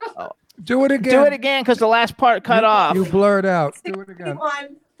 Whoa. Do it again. Do it again because the last part cut off. You blurred out. Do it again.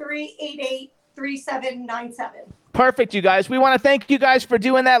 631-388-3797. Perfect, you guys. We want to thank you guys for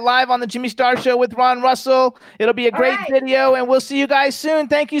doing that live on the Jimmy Star Show with Ron Russell. It'll be a great video, and we'll see you guys soon.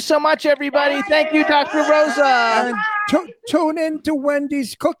 Thank you so much, everybody. Thank you, Dr. Rosa. And tune in to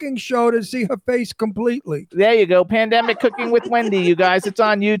Wendy's cooking show to see her face completely. There you go. Pandemic Cooking with Wendy, you guys. It's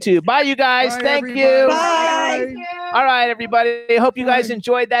on YouTube. Bye, you guys. Bye, thank everybody. you. Bye. All right, everybody. I hope you guys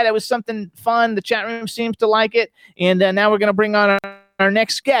enjoyed that. It was something fun. The chat room seems to like it. And now we're going to bring on our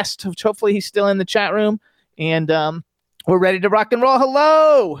next guest, which hopefully he's still in the chat room. And we're ready to rock and roll.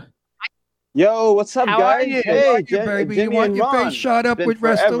 Hello. Yo, what's up, How guys? are you? Hey, Baby, Jimmy you want and your Ron. face shot up Been with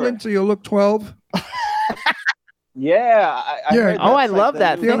forever. Restylane so you look 12? Yeah. I heard Oh, I that's love the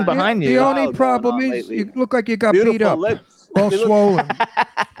that new thing behind you. The only style problem going on is lately. you look like you got Beautiful beat up, lips. all They look- swollen.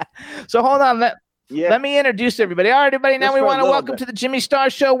 So hold on. Yeah. Let me introduce everybody. All right, everybody. Now Just we for a want to little welcome bit. to the Jimmy Star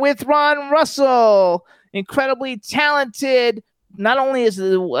Show with Ron Russell. Incredibly talented. Not only is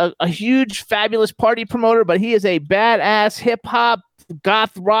a huge, fabulous party promoter, but he is a badass hip hop,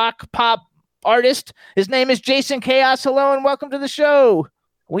 goth rock, pop artist. His name is Jason Chaos. Hello and welcome to the show.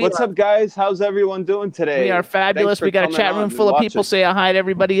 What's up, guys? How's everyone doing today? We are fabulous. Thanks for We got a coming chat on room and full of people. watching. Say hi to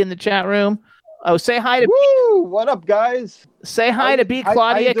everybody in the chat room. Oh, say hi to Woo! What up, guys? say hi to B how you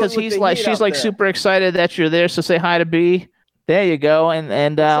Claudia doing because with he's the like heat she's out like there? super excited that you're there. So say hi to B. There you go.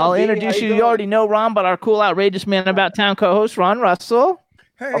 And up, I'll B? introduce How you you. You doing? already know Ron, but our cool, outrageous man about town co-host Ron Russell.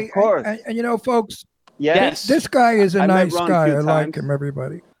 Hey, Of course. and you know, folks, Yes. this guy is a I met nice Ron a guy. few I like times. him,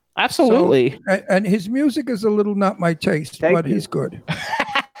 everybody. Absolutely. So, and his music is a little not my taste, Thank but you. he's good.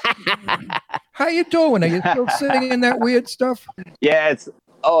 How you doing? Are you still singing that weird stuff? Yeah, it's.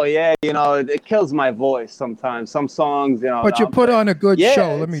 Oh yeah, you know it kills my voice sometimes. Some songs, you know. But you I'm put like- on a good yeah,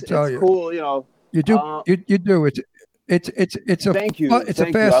 show, let me it's- tell it's you. cool, you know. You do. You do. It's a Thank you. fun, it's a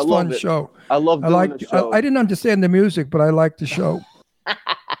Thank you. I fast, love fun it. show. I love I doing like. the show. I didn't understand the music, but I like the show.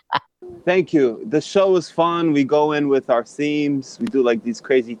 Thank you. The show is fun. We go in with our themes. We do like these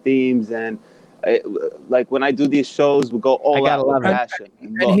crazy themes, and like when I do these shows, we go all out with passion.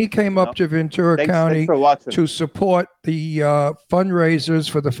 And he came up to Ventura Thanks County for watching. to support the fundraisers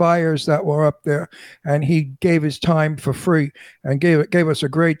for the fires that were up there, and he gave his time for free and gave us a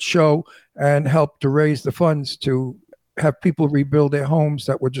great show and helped to raise the funds to have people rebuild their homes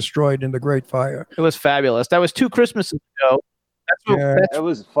that were destroyed in the Great Fire. It was fabulous. That was 2 Christmases ago. It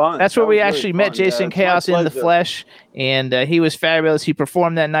was fun. That's where That we was really actually met fun. Jason Yeah, it's my Chaos in the pleasure. flesh, and he was fabulous. He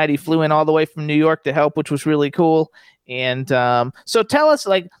performed that night. He flew in all the way from New York to help, which was really cool. And so tell us,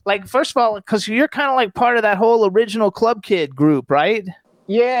 like first of all, because you're kind of like part of that whole original Club Kid group, right?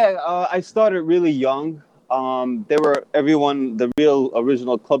 Yeah, I started really young. The real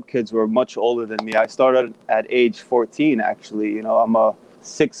original Club Kids were much older than me. I started at age 14, actually. You know, I'm a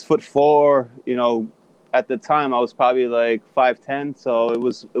 6'4", you know. At the time, I was probably like 5'10", so it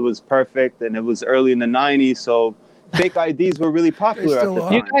was perfect, and it was early in the '90s, so fake IDs were really popular at the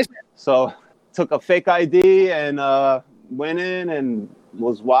time. So took a fake ID and went in and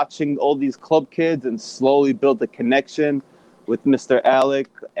was watching all these Club Kids and slowly built a connection with Mr. Alec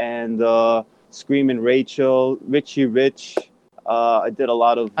and Screaming Rachel, Richie Rich. I did a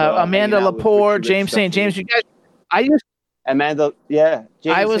lot of Amanda hanging out with Lepore, Richie Rich James St. James. You guys, I used. Amanda, yeah.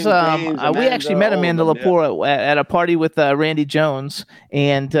 James I was St. James, we Amanda, actually met all of Amanda them, yeah. Lepore at a party with Randy Jones,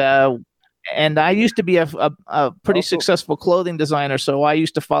 and I used to be a pretty successful clothing designer, so I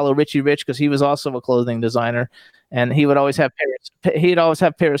used to follow Richie Rich because he was also a clothing designer, and he would always have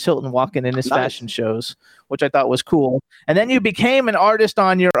Paris Hilton walking in his fashion shows, which I thought was cool. And then you became an artist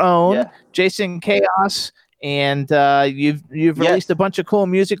on your own, Jason Chaos. And you've released a bunch of cool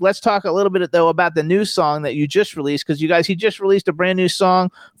music. Let's talk a little bit though about the new song that you just released, because he just released a brand new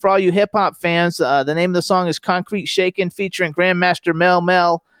song for all you hip hop fans. The name of the song is Concrete Shakin', featuring Grandmaster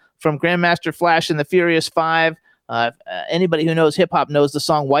Mel from Grandmaster Flash and the Furious Five. Anybody who knows hip hop knows the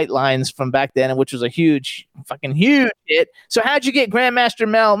song White Lines from back then, which was a fucking huge hit. So how'd you get Grandmaster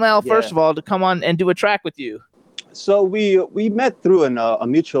Mel first of all to come on and do a track with you? So we met through a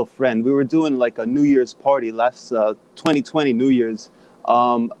mutual friend. We were doing like a New Year's party last 2020 New Year's.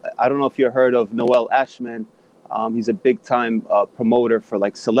 I don't know if you heard of Noel Ashman. He's a big time promoter for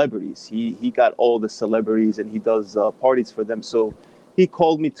like celebrities. He got all the celebrities and he does parties for them. So he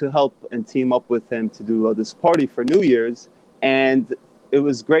called me to help and team up with him to do this party for New Year's. And it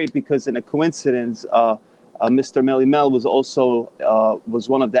was great because in a coincidence, Mr. Melly Mel was also was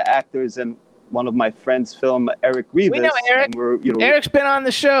one of the actors in one of my friends' film, Eric Rivas. We know Eric. Eric's been on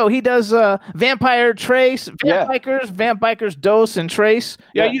the show. He does Vampire Trace, Vampikers Dose, and Trace.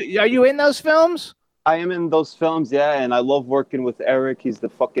 Yeah. Are you in those films? I am in those films, yeah, and I love working with Eric. He's the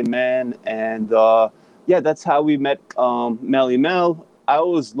fucking man. And that's how we met Melly Mel. I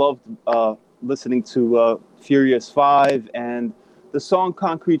always loved listening to Furious 5, and the song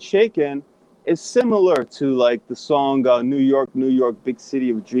Concrete Shaken is similar to like the song New York, New York, Big City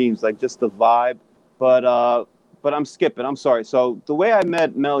of Dreams, like just the vibe. But I'm skipping. I'm sorry. So the way I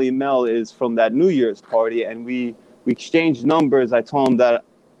met Melly Mel is from that New Year's party, and we exchanged numbers. I told him that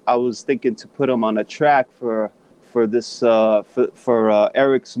I was thinking to put him on a track for this for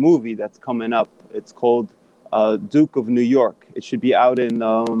Eric's movie that's coming up. It's called Duke of New York. It should be out in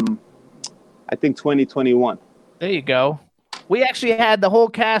I think 2021. There you go. We actually had the whole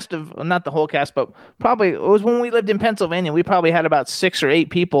cast of, not the whole cast, but probably it was when we lived in Pennsylvania. We probably had about 6 or 8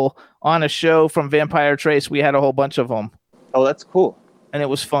 people on a show from Vampire Trace. We had a whole bunch of them. Oh, that's cool. And it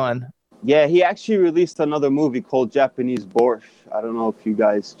was fun. Yeah, he actually released another movie called Japanese Borscht. I don't know if you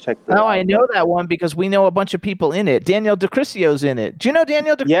guys checked that out. Oh, I know that one because we know a bunch of people in it. Daniel DeCriscio's in it. Do you know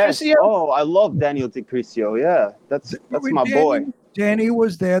Daniel DeCriscio? Yes. Oh, I love Daniel DeCriscio. Yeah, that's my boy. Danny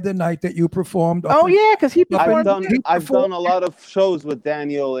was there the night that you performed. Oh yeah, because he performed. I've done a lot of shows with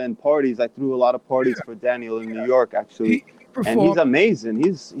Daniel and parties. I threw a lot of parties for Daniel in New York, actually. And he's amazing.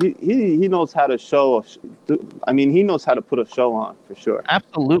 He knows how to show. I mean, he knows how to put a show on for sure.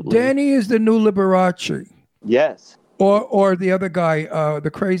 Absolutely. Danny is the new Liberace. Yes. Or the other guy,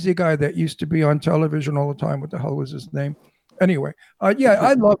 the crazy guy that used to be on television all the time. What the hell was his name? Anyway, I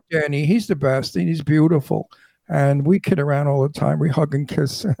love Danny. He's the best. And he's beautiful. And we kid around all the time. We hug and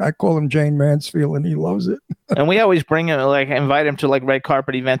kiss. I call him Jane Mansfield, and he loves it. And we always bring him, invite him to red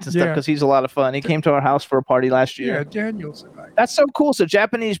carpet events and stuff because he's a lot of fun. He came to our house for a party last year. Yeah, Daniel's a guy. That's so cool. So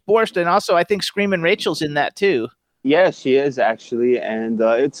Japanese Borscht, and also I think Screamin' Rachel's in that too. Yeah, she is actually, and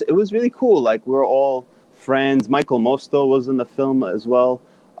it was really cool. Like we're all friends. Michael Mosto was in the film as well.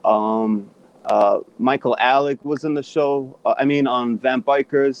 Michael Alec was in the show. On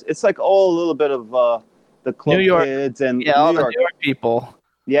Vampikers. It's like all a little bit of. The club New York kids and all the New York people.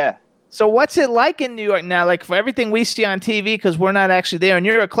 Yeah. So what's it like in New York now? Like for everything we see on TV, because we're not actually there, and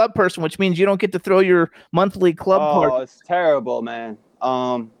you're a club person, which means you don't get to throw your monthly club party. Oh, it's terrible, man.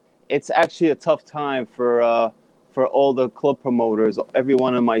 It's actually a tough time for all the club promoters.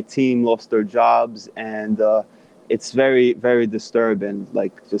 Everyone on my team lost their jobs, and it's very, very disturbing.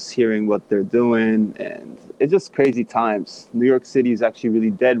 Like just hearing what they're doing, and it's just crazy times. New York City is actually really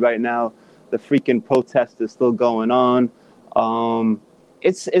dead right now. The freaking protest is still going on.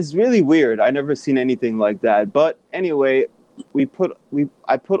 It's really weird. I never seen anything like that. But anyway,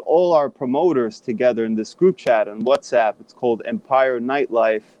 I put all our promoters together in this group chat on WhatsApp. It's called Empire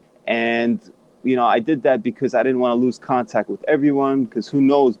Nightlife, and I did that because I didn't want to lose contact with everyone. Because who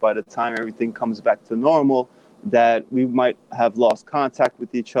knows, by the time everything comes back to normal, that we might have lost contact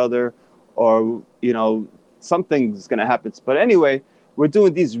with each other, or something's gonna happen. But anyway. We're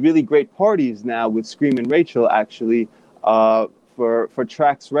doing these really great parties now with Screamin' Rachel, actually, for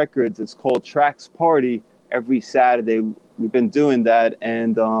Trax Records. It's called Trax Party every Saturday. We've been doing that.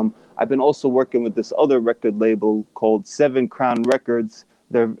 And I've been also working with this other record label called 7 Crown Records.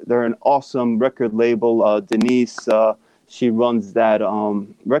 They're an awesome record label. Denise, she runs that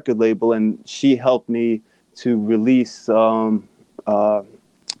record label, and she helped me to release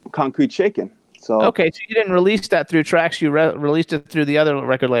Concrete Shaken. So okay, so you didn't release that through Trax, you released it through the other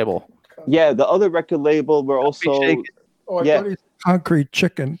record label. Yeah, the other record label were also Concrete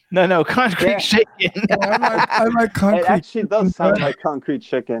Chicken. No, Concrete Shaken. I like Concrete. It actually does sound like Concrete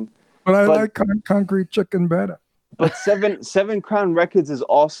Chicken, but I like Concrete Chicken better. But Seven Crown Records is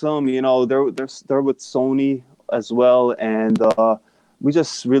awesome. They're with Sony as well, and we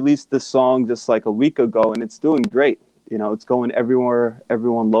just released this song just like a week ago, and it's doing great. It's going everywhere.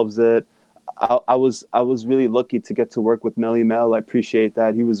 Everyone loves it. I was really lucky to get to work with Melly Mel. I appreciate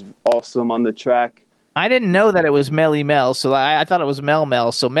that. He was awesome on the track. I didn't know that it was Melly Mel, so I thought it was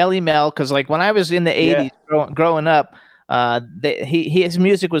Mel. So Melly Mel, because when I was in the 80s growing up, his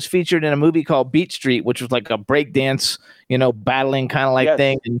music was featured in a movie called Beat Street, which was like a breakdance, battling kind of like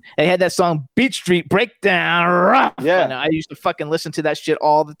thing. And they had that song Beat Street Breakdown Rough. Yeah. And I used to fucking listen to that shit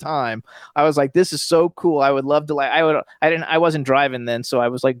all the time. I was like, this is so cool. I would love to I wasn't driving then, so I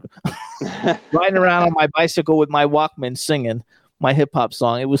was like riding around on my bicycle with my Walkman singing my hip hop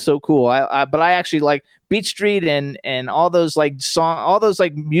song. It was so cool. But I actually like Beat Street and all those like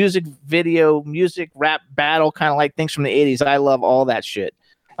music video, music rap battle kind of like things from the 80s. I love all that shit.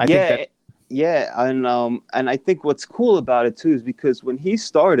 And I think what's cool about it too is because when he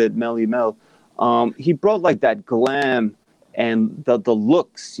started Melly Mel, he brought like that glam and the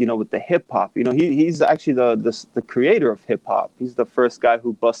looks, with the hip hop. He's actually the creator of hip hop. He's the first guy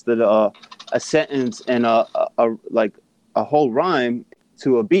who busted a sentence and a whole rhyme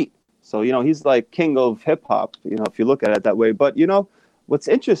to a beat. So, he's like king of hip hop, if you look at it that way. But, what's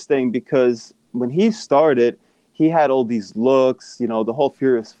interesting, because when he started, he had all these looks, the whole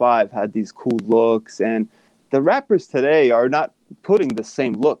Furious Five had these cool looks. And the rappers today are not putting the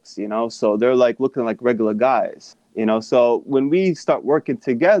same looks, so they're like looking like regular guys, So when we start working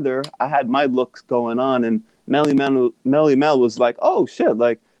together, I had my looks going on, and Melly Mel was like, oh shit,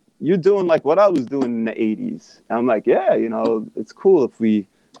 like you're doing like what I was doing in the 80s. And I'm like, yeah, it's cool if we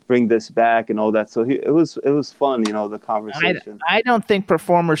bring this back and all that. So it was fun, the conversation. I don't think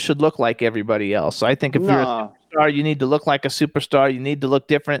performers should look like everybody else. I think if you're a superstar, you need to look like a superstar. You need to look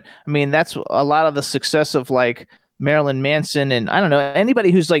different. I mean, that's a lot of the success of like Marilyn Manson and I don't know,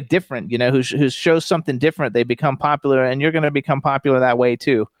 anybody who's like different, who shows something different, they become popular, and you're going to become popular that way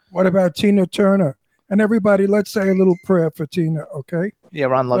too. What about Tina Turner? And everybody, let's say a little prayer for Tina, okay? Yeah,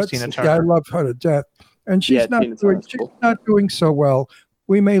 Ron loves Tina Turner. Yeah, I love her to death. And she's not doing so well.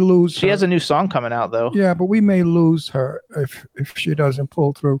 We may lose her. She has a new song coming out, though. Yeah, but we may lose her if she doesn't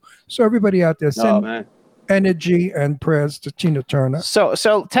pull through. So everybody out there, send energy and prayers to Tina Turner. So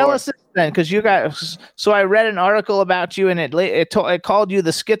tell us this then, because you guys. So I read an article about you, and it called you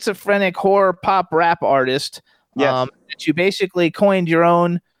the schizophrenic horror pop rap artist. Yes. That you basically coined your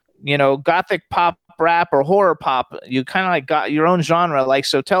own, gothic pop rap or horror pop. You kind of like got your own genre. Like,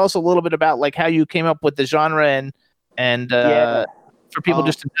 so tell us a little bit about like how you came up with the genre and for people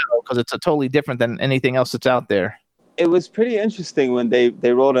just to know, because it's totally different than anything else that's out there. It was pretty interesting when they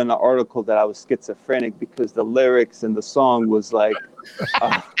wrote in an article that I was schizophrenic, because the lyrics and the song was like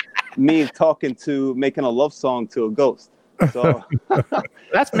me making a love song to a ghost. So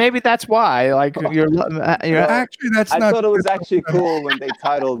that's why. Like you're actually that's. I thought it was actually cool when they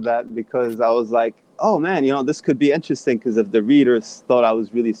titled that, because I was like, oh man, this could be interesting, because if the readers thought I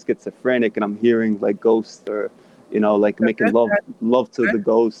was really schizophrenic and I'm hearing like ghosts or like making love to the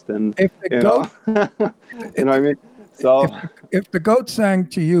ghost, and if the goat, you know what I mean. So if the goat sang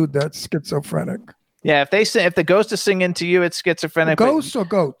to you, that's schizophrenic. Yeah, if the ghost is singing to you, it's schizophrenic. Ghosts or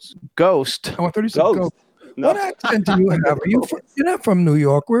goats? Ghost. Oh, I thought you said ghost. No. What accent do you have? You're not from New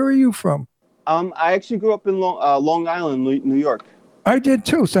York. Where are you from? I actually grew up in Long Island, New York. I did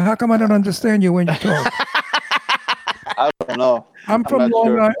too. So how come I don't understand you when you talk? I don't know. I'm from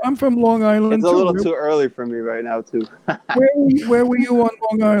Long Island. It's a little too early for me right now too. Where were you on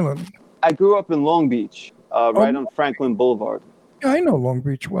Long Island? I grew up in Long Beach, right on Franklin Boulevard. Yeah, I know Long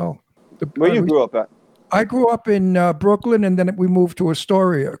Beach well. Where you grew up at? I grew up in Brooklyn, and then we moved to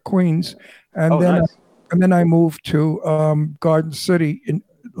Astoria, Queens, and then I moved to Garden City in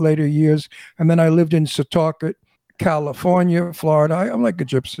later years, and then I lived in Setauket, California, Florida. I'm like a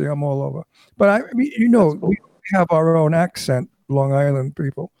gypsy. I'm all over. But we have our own accent, Long Island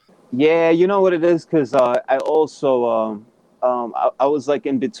people. Yeah, you know what it is, because I also I was like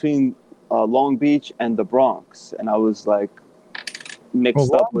in between Long Beach and the Bronx, and I was like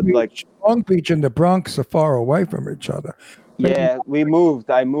mixed up with like Long Beach and the Bronx are far away from each other. Yeah,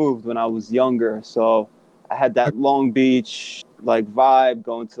 I moved when I was younger, so I had that Long Beach like vibe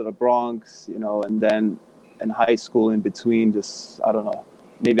going to the Bronx, and then in high school in between, just I don't know.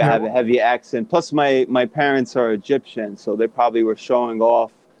 Maybe I have a heavy accent. Plus, my parents are Egyptian, so they probably were showing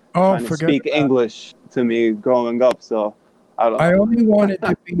off trying to speak English to me growing up. So I don't know. I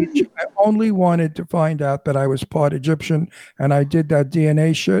only wanted to find out that I was part Egyptian, and I did that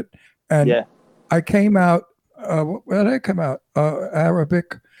DNA shit. And I came out. Where did I come out?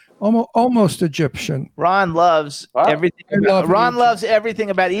 Arabic. Almost Egyptian. Ron loves everything. Ron loves everything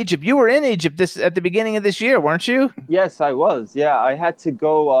about Egypt. You were in Egypt at the beginning of this year, weren't you? Yes, I was. Yeah, I had to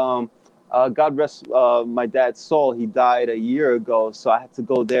go. God rest my dad's soul. He died a year ago, so I had to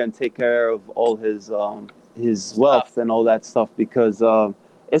go there and take care of all his wealth and all that stuff, because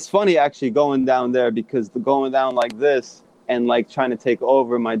it's funny actually going down there, because going down like this and like trying to take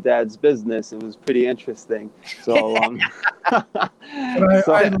over my dad's business. It was pretty interesting. So, But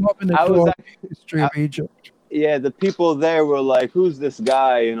I love and adore the history of Egypt. Yeah, the people there were like, "Who's this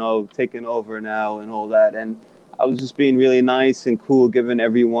guy? You know, taking over now and all that." And I was just being really nice and cool, giving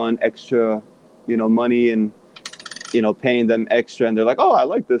everyone extra, money and paying them extra. And they're like, "Oh, I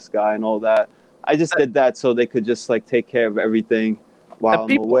like this guy," and all that. I just did that so they could just like take care of everything while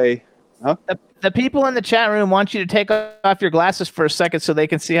I'm away. Huh? The people in the chat room want you to take off your glasses for a second so they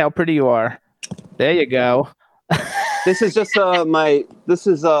can see how pretty you are. There you go. This is just my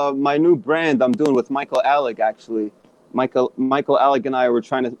new brand I'm doing with Michael Alec, actually. Michael Alec and I were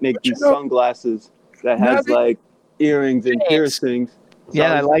trying to make these sunglasses that has like earrings and piercings. So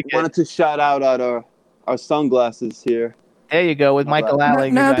I like it. Wanted to shout out our sunglasses here. There you go with Michael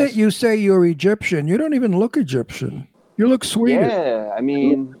Alec. Now that you say you're Egyptian, you don't even look Egyptian. You look Swedish. Yeah,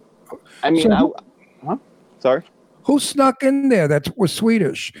 Sorry? Who snuck in there that was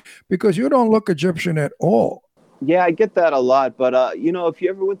Swedish? Because you don't look Egyptian at all. Yeah, I get that a lot. But, if you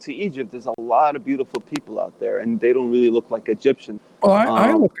ever went to Egypt, there's a lot of beautiful people out there, and they don't really look like Egyptian. Oh,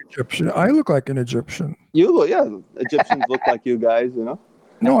 I look Egyptian. I look like an Egyptian. You look, yeah. Egyptians look like you guys,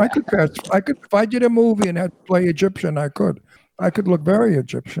 No, I could. If I did a movie and had to play Egyptian, I could. I could look very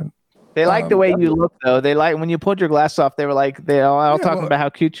Egyptian. They like the way you look, though. They like when you pulled your glasses off. They were like, they're all talking about how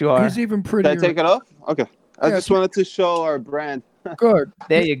cute you are. He's even prettier. Did I take it off? Okay. I just wanted to show our brand. Good.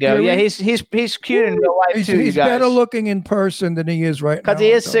 There you go. Yeah, he's cute in real life too. He's better looking in person than he is right now. Because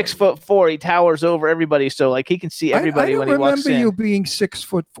he is 6'4". He towers over everybody, so like he can see everybody when he walks in. I remember you being 6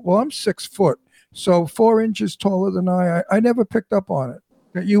 foot. Well, I'm 6 foot, so 4 inches taller than I never picked up on it.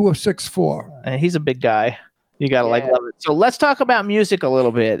 That you were 6'4". And he's a big guy. You gotta love it. So let's talk about music a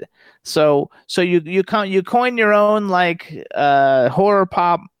little bit. So you coined your own like horror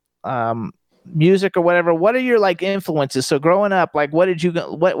pop music or whatever. What are your like influences? So growing up, like what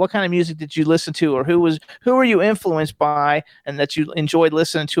kind of music did you listen to, or who were you influenced by and that you enjoyed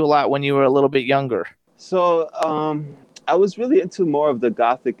listening to a lot when you were a little bit younger? So I was really into more of the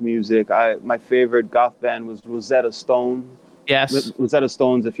gothic music. My favorite goth band was Rosetta Stone. Yes. Rosetta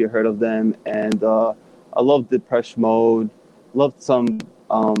Stones, if you heard of them. And I loved Depeche Mode, loved some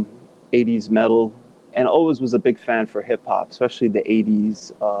 80s metal, and always was a big fan for hip hop, especially the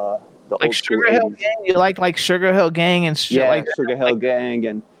 80s. Like Sugar Hill Gang? You like Sugar Hill Gang and shit like that? Sugar Hill Gang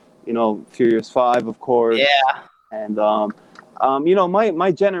and, Furious 5, of course. Yeah. And,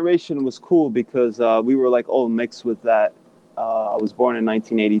 my generation was cool because we were like all mixed with that. I was born in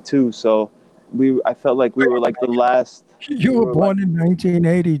 1982, so I felt like we were like the last. You were born in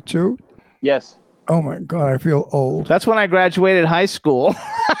 1982? Yes. Oh my God, I feel old. That's when I graduated high school.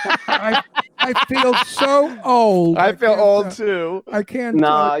 I feel so old. I feel old too. I can't.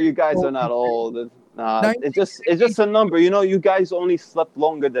 Nah, you guys are not old. Nah, it's just a number. You guys only slept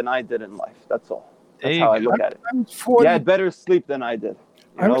longer than I did in life. That's all. That's how I look at it. I'm 40. You had better sleep than I did.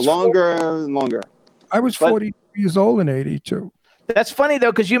 Longer and longer. I was 40 years old in 82. That's funny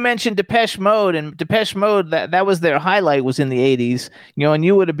though, because you mentioned Depeche Mode, and Depeche Mode that was their highlight was in the 80s. And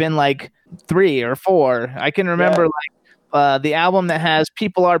you would have been like 3 or 4. I can remember the album that has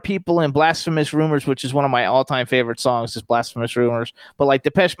People Are People and Blasphemous Rumors, which is one of my all-time favorite songs, is Blasphemous Rumors. But like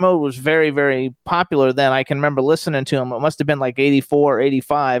Depeche Mode was very, very popular then. I can remember listening to them. It must have been like 84,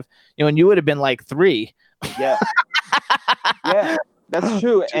 85. And you would have been like 3. Yeah. Yeah, that's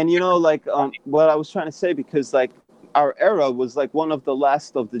true. And what I was trying to say, because like our era was like one of the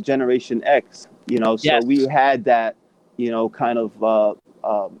last of the Generation X, so yes. we had that, kind of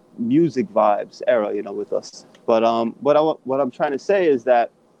music vibes era, with us. But what I'm trying to say is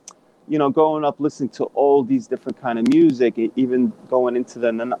that, growing up listening to all these different kind of music, even going into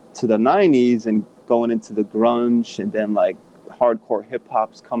the 90s and going into the grunge and then like hardcore hip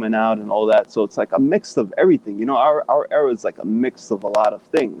hop's coming out and all that. So it's like a mix of everything. Our era is like a mix of a lot of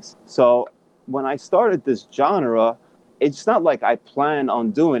things. So when I started this genre, it's not like I plan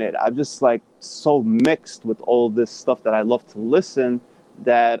on doing it. I'm just like so mixed with all this stuff that I love to listen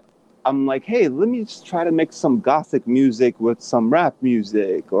that I'm like, hey, let me just try to make some gothic music with some rap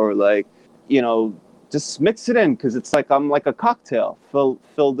music, or like, just mix it in, because it's like I'm like a cocktail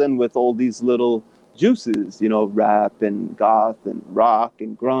filled in with all these little juices, rap and goth and rock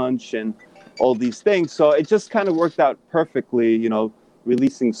and grunge and all these things. So it just kind of worked out perfectly,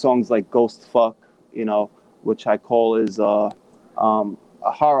 releasing songs like Ghost Fuck, which I call is a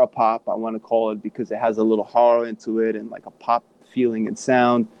horror pop. I want to call it because it has a little horror into it and like a pop feeling and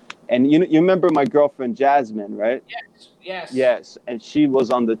sound. And you remember my girlfriend Jasmine, right? Yes. And she was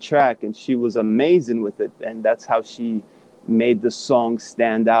on the track and she was amazing with it. And that's how she made the song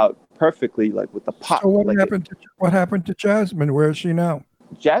stand out perfectly, like with the pop. So what like happened to Jasmine? Where is she now?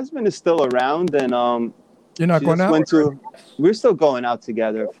 Jasmine is still around, and you're not she going just out. went to. We're still going out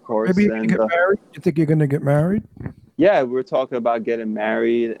together, of course. Maybe you can get married. You think you're going to get married? Yeah, we're talking about getting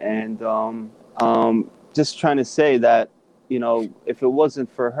married, and just trying to say that, you know, if it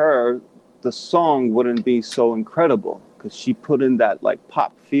wasn't for her, the song wouldn't be so incredible, because she put in that like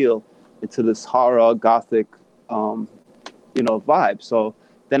pop feel into this horror gothic, you know, vibe. So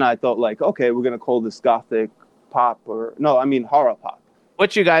then I thought like, okay, we're gonna call this gothic pop, or no, I mean horror pop.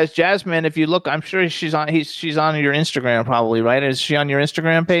 What you guys, Jasmine, if you look, I'm sure she's on your Instagram probably, right? Is she on your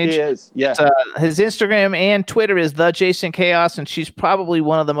Instagram page? She is, yeah. His Instagram and Twitter is The Jason Chaos, and she's probably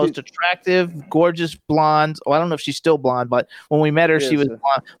one of the most attractive, gorgeous blondes. Oh, I don't know if she's still blonde, but when we met her, she was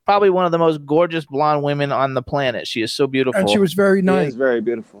blonde. Probably one of the most gorgeous blonde women on the planet. She is so beautiful. And she was very nice. She is very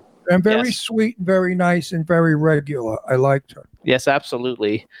beautiful. And very sweet, very nice, and very regular. I liked her. Yes,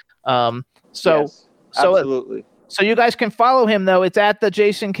 absolutely. Absolutely. So you guys can follow him, though. It's at the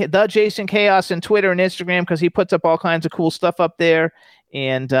Jason Chaos on Twitter and Instagram, because he puts up all kinds of cool stuff up there.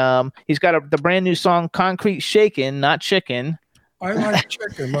 And he's got the brand new song, Concrete Shakin', not Chicken. I like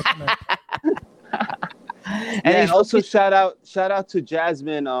chicken. And also shout out to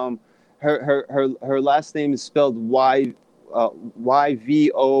Jasmine. Her last name is spelled Yvonne,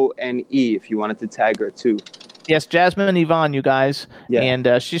 if you wanted to tag her too. Yes, Jasmine Yvonne, you guys. Yeah.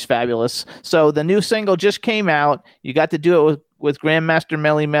 And she's fabulous. So the new single just came out. You got to do it with Grandmaster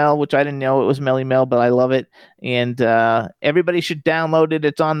Melly Mel, which I didn't know it was Melly Mel, but I love it. And everybody should download it.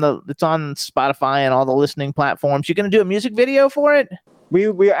 It's on Spotify and all the listening platforms. You're going to do a music video for it?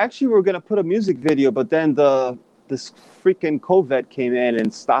 We actually were going to put a music video, but then this freaking COVID came in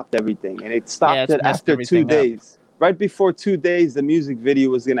and stopped everything. And it stopped it after 2 days. Right before 2 days, the music video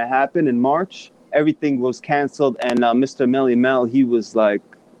was going to happen in March. Everything was canceled, and Mr. Melly Mel, he was like,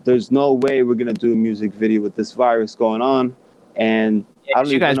 there's no way we're going to do a music video with this virus going on. And I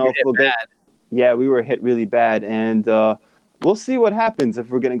don't even know if we'll get... Yeah, we were hit really bad. And we'll see what happens if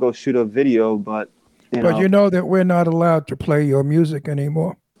we're going to go shoot a video, but... You know that we're not allowed to play your music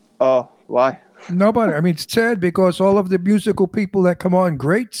anymore. Oh, why? Nobody. I mean, it's sad because all of the musical people that come on,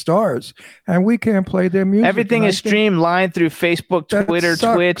 great stars, and we can't play their music. Everything is streamed live through Facebook, Twitter,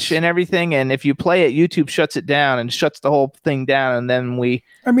 Twitch, and everything. And if you play it, YouTube shuts it down and shuts the whole thing down. And then we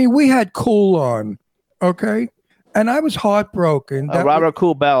had Cool on, okay? And I was heartbroken. Robert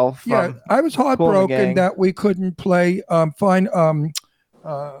Cool Bell. I was heartbroken that we couldn't play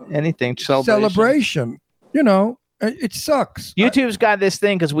anything celebration. You know. It sucks. YouTube's got this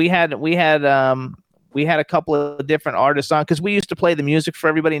thing because we had a couple of different artists on, because we used to play the music for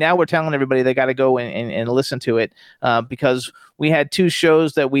everybody. Now we're telling everybody they got to go and listen to it because we had 2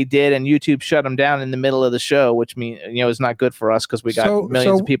 shows that we did and YouTube shut them down in the middle of the show, which means is not good for us because we got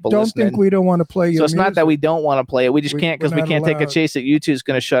millions of people listening. Don't think we don't want to play your music. So it's not that we don't want to play it. We just can't because we can't take a chance that YouTube's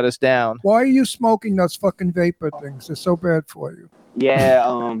going to shut us down. Why are you smoking those fucking vapor things? They're so bad for you.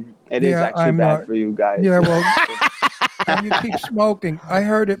 Yeah, it is actually bad for you guys. Yeah, well, and you keep smoking. I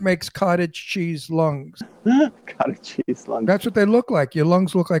heard it makes cottage cheese lungs. Cottage cheese lungs. That's what they look like. Your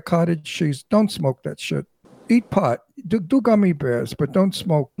lungs look like cottage cheese. Don't smoke that shit. Eat pot. Do gummy bears, but don't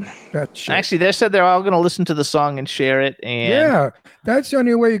smoke that shit. Actually, they said they're all going to listen to the song and share it. And yeah, that's the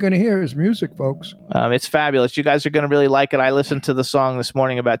only way you're going to hear is music, folks. It's fabulous. You guys are going to really like it. I listened to the song this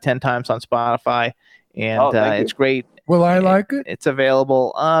morning about 10 times on Spotify, and it's great. Will I like it? It's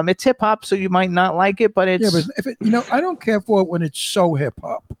available. It's hip hop, so you might not like it, but it's... Yeah, but if it, I don't care for it when it's so hip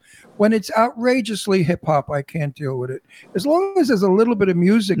hop. When it's outrageously hip hop, I can't deal with it. As long as there's a little bit of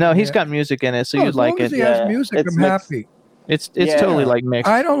music. No, he's got music in it, so you'd like it. As long as he has music, I'm happy. It's totally like mixed.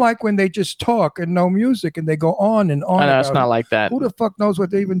 I don't like when they just talk and no music and they go on and on. I know, it's not like that. Who the fuck knows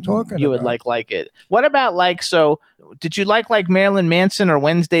what they're even talking about? You would like it. What about did you like Marilyn Manson or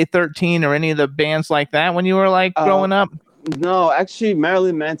Wednesday 13 or any of the bands like that when you were growing up? No, actually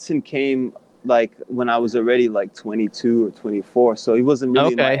Marilyn Manson came when I was already 22 or 24. So he wasn't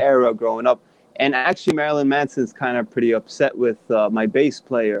really in my era growing up. And actually Marilyn Manson's kind of pretty upset with my bass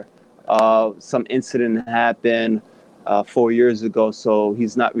player. Some incident happened 4 years ago, so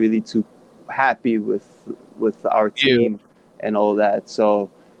he's not really too happy with our team and all that.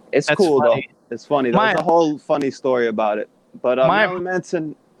 So that's cool funny. Though. It's funny. There's a whole funny story about it. But Marilyn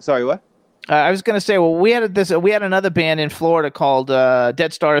Manson. Sorry, what? I was going to say, well, we had another band in Florida called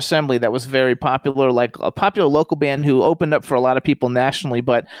Dead Star Assembly that was very popular, like a popular local band who opened up for a lot of people nationally.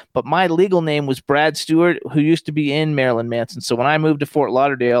 But my legal name was Brad Stewart, who used to be in Marilyn Manson. So when I moved to Fort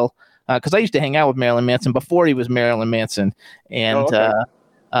Lauderdale, because I used to hang out with Marilyn Manson before he was Marilyn Manson, and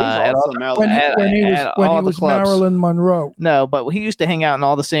awesome, when he was Marilyn Monroe. No, but he used to hang out in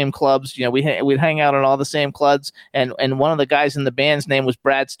all the same clubs. You know, we'd hang out in all the same clubs, and one of the guys in the band's name was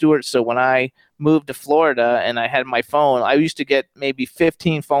Brad Stewart. So when I moved to Florida and I had my phone, I used to get maybe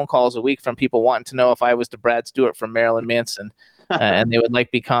 15 phone calls a week from people wanting to know if I was the Brad Stewart from Marilyn Manson. And they would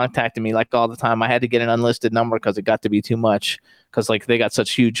like be contacting me like all the time. I had to get an unlisted number because it got to be too much, because like they got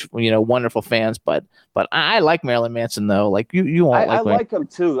such huge, wonderful fans. But I like Marilyn Manson though. Like you won't I like him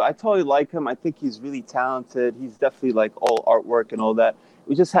too. I totally like him. I think he's really talented. He's definitely like all artwork and all that.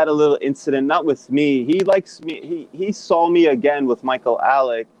 We just had a little incident, not with me. He likes me. He saw me again with Michael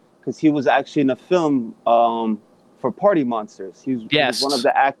Alec because he was actually in a film for Party Monsters. He was one of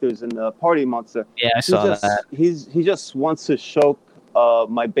the actors in the Party Monster. Yeah, I saw that. He just wants to choke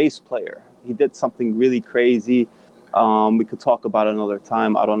my bass player. He did something really crazy. We could talk about it another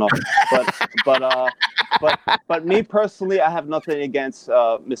time. I don't know, but me personally, I have nothing against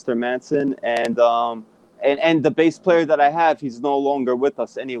Mr. Manson, and the bass player that I have, he's no longer with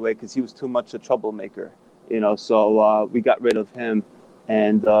us anyway because he was too much a troublemaker. So we got rid of him,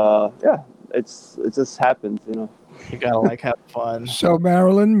 and it just happens. You gotta have fun. So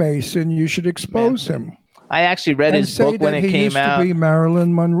Marilyn Mason, you should expose him. I actually read his book when it came out. He used to be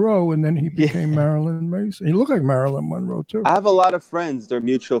Marilyn Monroe, and then he became Marilyn Mason. He looked like Marilyn Monroe too. I have a lot of friends. They're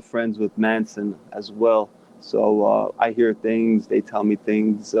mutual friends with Manson as well. So I hear things. They tell me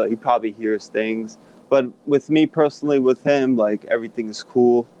things. He probably hears things. But with me personally, with him, like everything is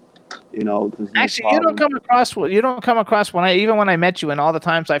cool. Actually, you don't come across when I met you and all the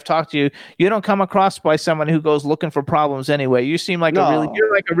times I've talked to you, you don't come across by someone who goes looking for problems anyway. You seem like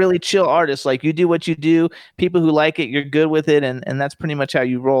you're like a really chill artist. Like you do what you do, people who like it, you're good with it, and that's pretty much how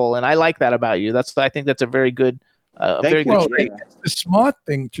you roll. And I like that about you. I think that's a very good good trait. It's the smart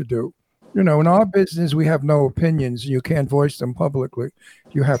thing to do. In our business, we have no opinions. You can't voice them publicly.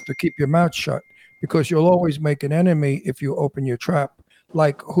 You have to keep your mouth shut because you'll always make an enemy if you open your trap.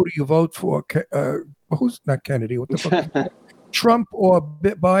 Like, who do you vote for? Who's not Kennedy? What the fuck? Trump or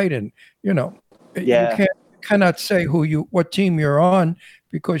Biden? You cannot say what team you're on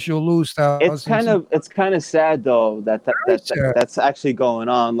because you'll lose thousands. It's kind of sad though that's actually going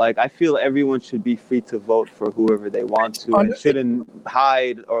on. Like, I feel everyone should be free to vote for whoever they want to and shouldn't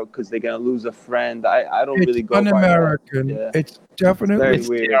hide or because they're gonna lose a friend. I don't really go un-American. By that. It's definitely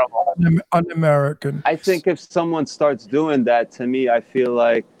weird. Un-American. I think if someone starts doing that to me, I feel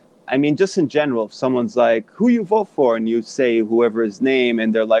like, just in general, if someone's like, who you vote for? And you say whoever's name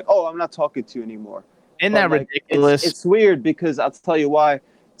and they're like, oh, I'm not talking to you anymore. Isn't that ridiculous? It's weird because I'll tell you why.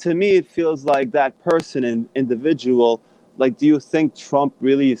 To me, it feels like that person and individual, like, do you think Trump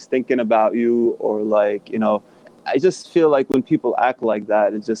really is thinking about you? Or like, I just feel like when people act like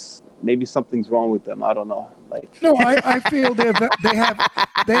that, it just, maybe something's wrong with them. I don't know. No, I feel they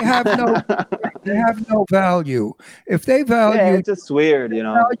have no value. If they value, it's just weird,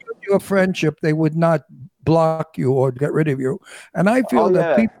 value your friendship, they would not block you or get rid of you. And I feel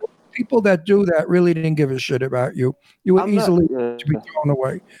that people that do that really didn't give a shit about you. You were easily to be thrown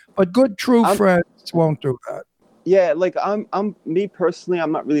away. But good, true friends won't do that. Yeah, like I'm me personally,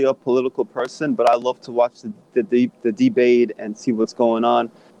 I'm not really a political person, but I love to watch the debate and see what's going on.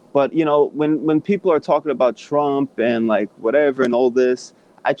 But when people are talking about Trump and like whatever and all this,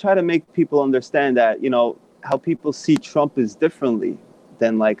 I try to make people understand that how people see Trump is differently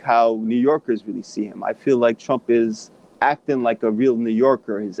than like how New Yorkers really see him. I feel like Trump is acting like a real New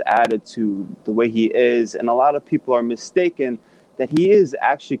Yorker, his attitude, the way he is, and a lot of people are mistaken that he is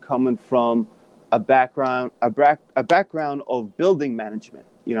actually coming from a background of building management.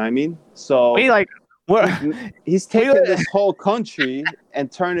 You know what I mean? So he's taken this whole country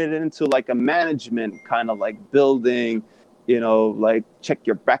and turned it into like a management kind of like building, like check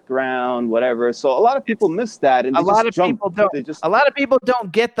your background, whatever. So a lot of people miss that, and a lot of people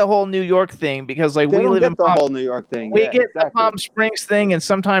don't get the whole New York thing because like we live in the whole New York thing. We get the Palm Springs thing, and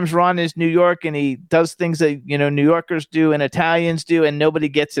sometimes Ron is New York, and he does things that New Yorkers do and Italians do, and nobody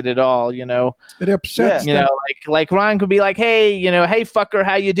gets it at all. It upsets. Like Ron could be like, hey, hey fucker,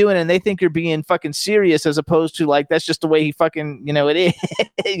 how you doing? And they think you're being fucking serious, as opposed to like that's just the way he fucking it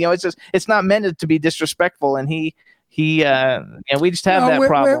is. It's not meant to be disrespectful, and we just have that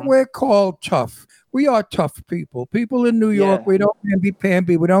problem. We're called tough. We are tough people. People in New York, we don't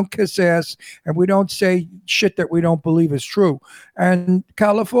pamby, we don't kiss ass, and we don't say shit that we don't believe is true. And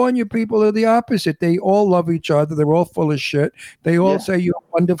California people are the opposite. They all love each other. They're all full of shit. They all say you're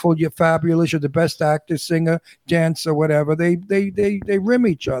wonderful, you're fabulous, you're the best actor, singer, dancer, whatever. They rim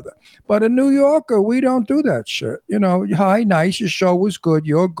each other. But a New Yorker, we don't do that shit. Hi, nice, your show was good,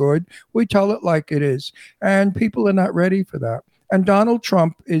 you're good. We tell it like it is. And people are not ready for that. And Donald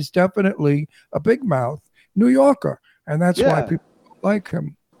Trump is definitely a big mouth New Yorker, and that's why people like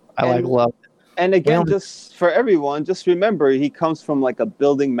him. I like love. And again, just for everyone, just remember he comes from like a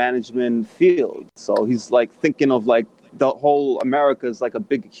building management field. So he's like thinking of like the whole America is like a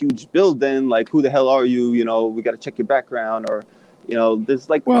big, huge building. Like, who the hell are you? You know, we got to check your background, or, you know, there's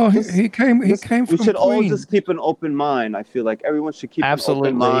like. Well, he came we from should all Queens. just keep an open mind. I feel like everyone should keep an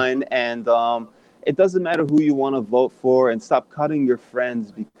open mind, and it doesn't matter who you want to vote for, and stop cutting your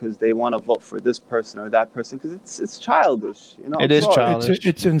friends because they want to vote for this person or that person, because it's childish. You know, it is childish.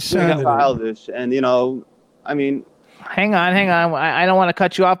 It's insanity. It's childish, and you know, I mean. Hang on. I don't want to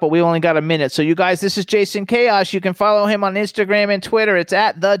cut you off, but we only got a minute. So you guys, this is Jason Chaos. You can follow him on Instagram and Twitter. It's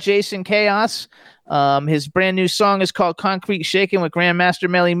at the Jason Chaos. His brand new song is called Concrete Shaking with Grandmaster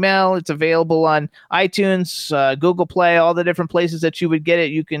Melly Mel. It's available on iTunes, Google Play, all the different places that you would get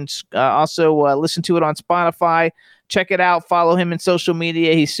it. You can also listen to it on Spotify. Check it out. Follow him in social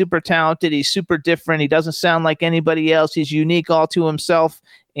media. He's super talented. He's super different. He doesn't sound like anybody else. He's unique all to himself.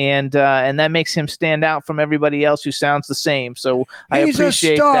 And that makes him stand out from everybody else who sounds the same. So I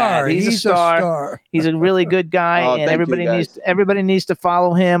appreciate that. He's a star. He's a really good guy, and everybody needs to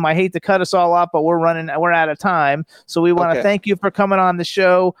follow him. I hate to cut us all off, but we're out of time. So we want to thank you for coming on the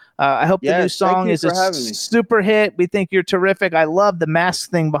show. I hope the new song is a super hit. We think you're terrific. I love the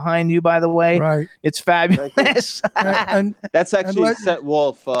mask thing behind you, by the way. Right, it's fabulous. and that's actually Set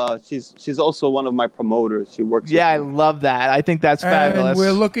Wolf. She's also one of my promoters. She works. Yeah, I love that. I think that's fabulous.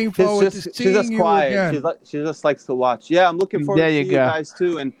 We're looking forward to seeing she's just quiet. again. She just likes to watch. Yeah, I'm looking forward to seeing you guys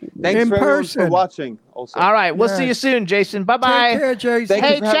too. And thanks for everyone for watching. Also. All right, we'll see you soon, Jason. Bye-bye. Take care, Jason.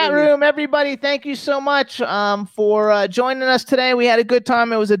 Hey, chat room, everybody, thank you so much for joining us today. We had a good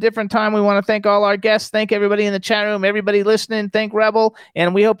time. It was a different time. We want to thank all our guests. Thank everybody in the chat room, everybody listening. Thank Rebel.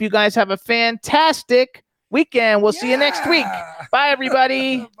 And we hope you guys have a fantastic weekend. We'll see you next week. Bye,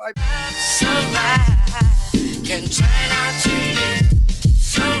 everybody. Bye. Can turn out to be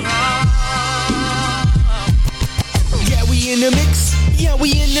so wrong. Yeah, we in the mix. Yeah,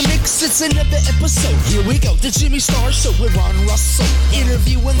 we in the mix. It's another episode. Here we go. The Jimmy Star Show with Ron Russell.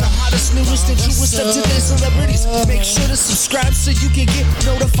 Interviewing the hottest, newest, and truest of today's celebrities. Make sure to subscribe so you can get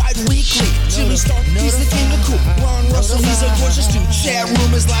notified weekly. Jimmy Star, he's the king of cool. Ron Russell, he's a gorgeous dude. Chat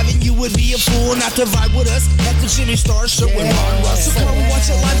room is live and you would be a fool not to vibe with us at the Jimmy Star Show with Ron Russell. Come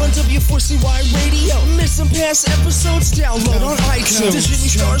watch it live on W4CY Radio. Missing past episodes, download on iTunes. The Jimmy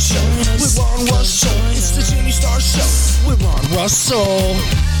Star Show with Ron Russell. It's the Jimmy Star Show with Ron Russell.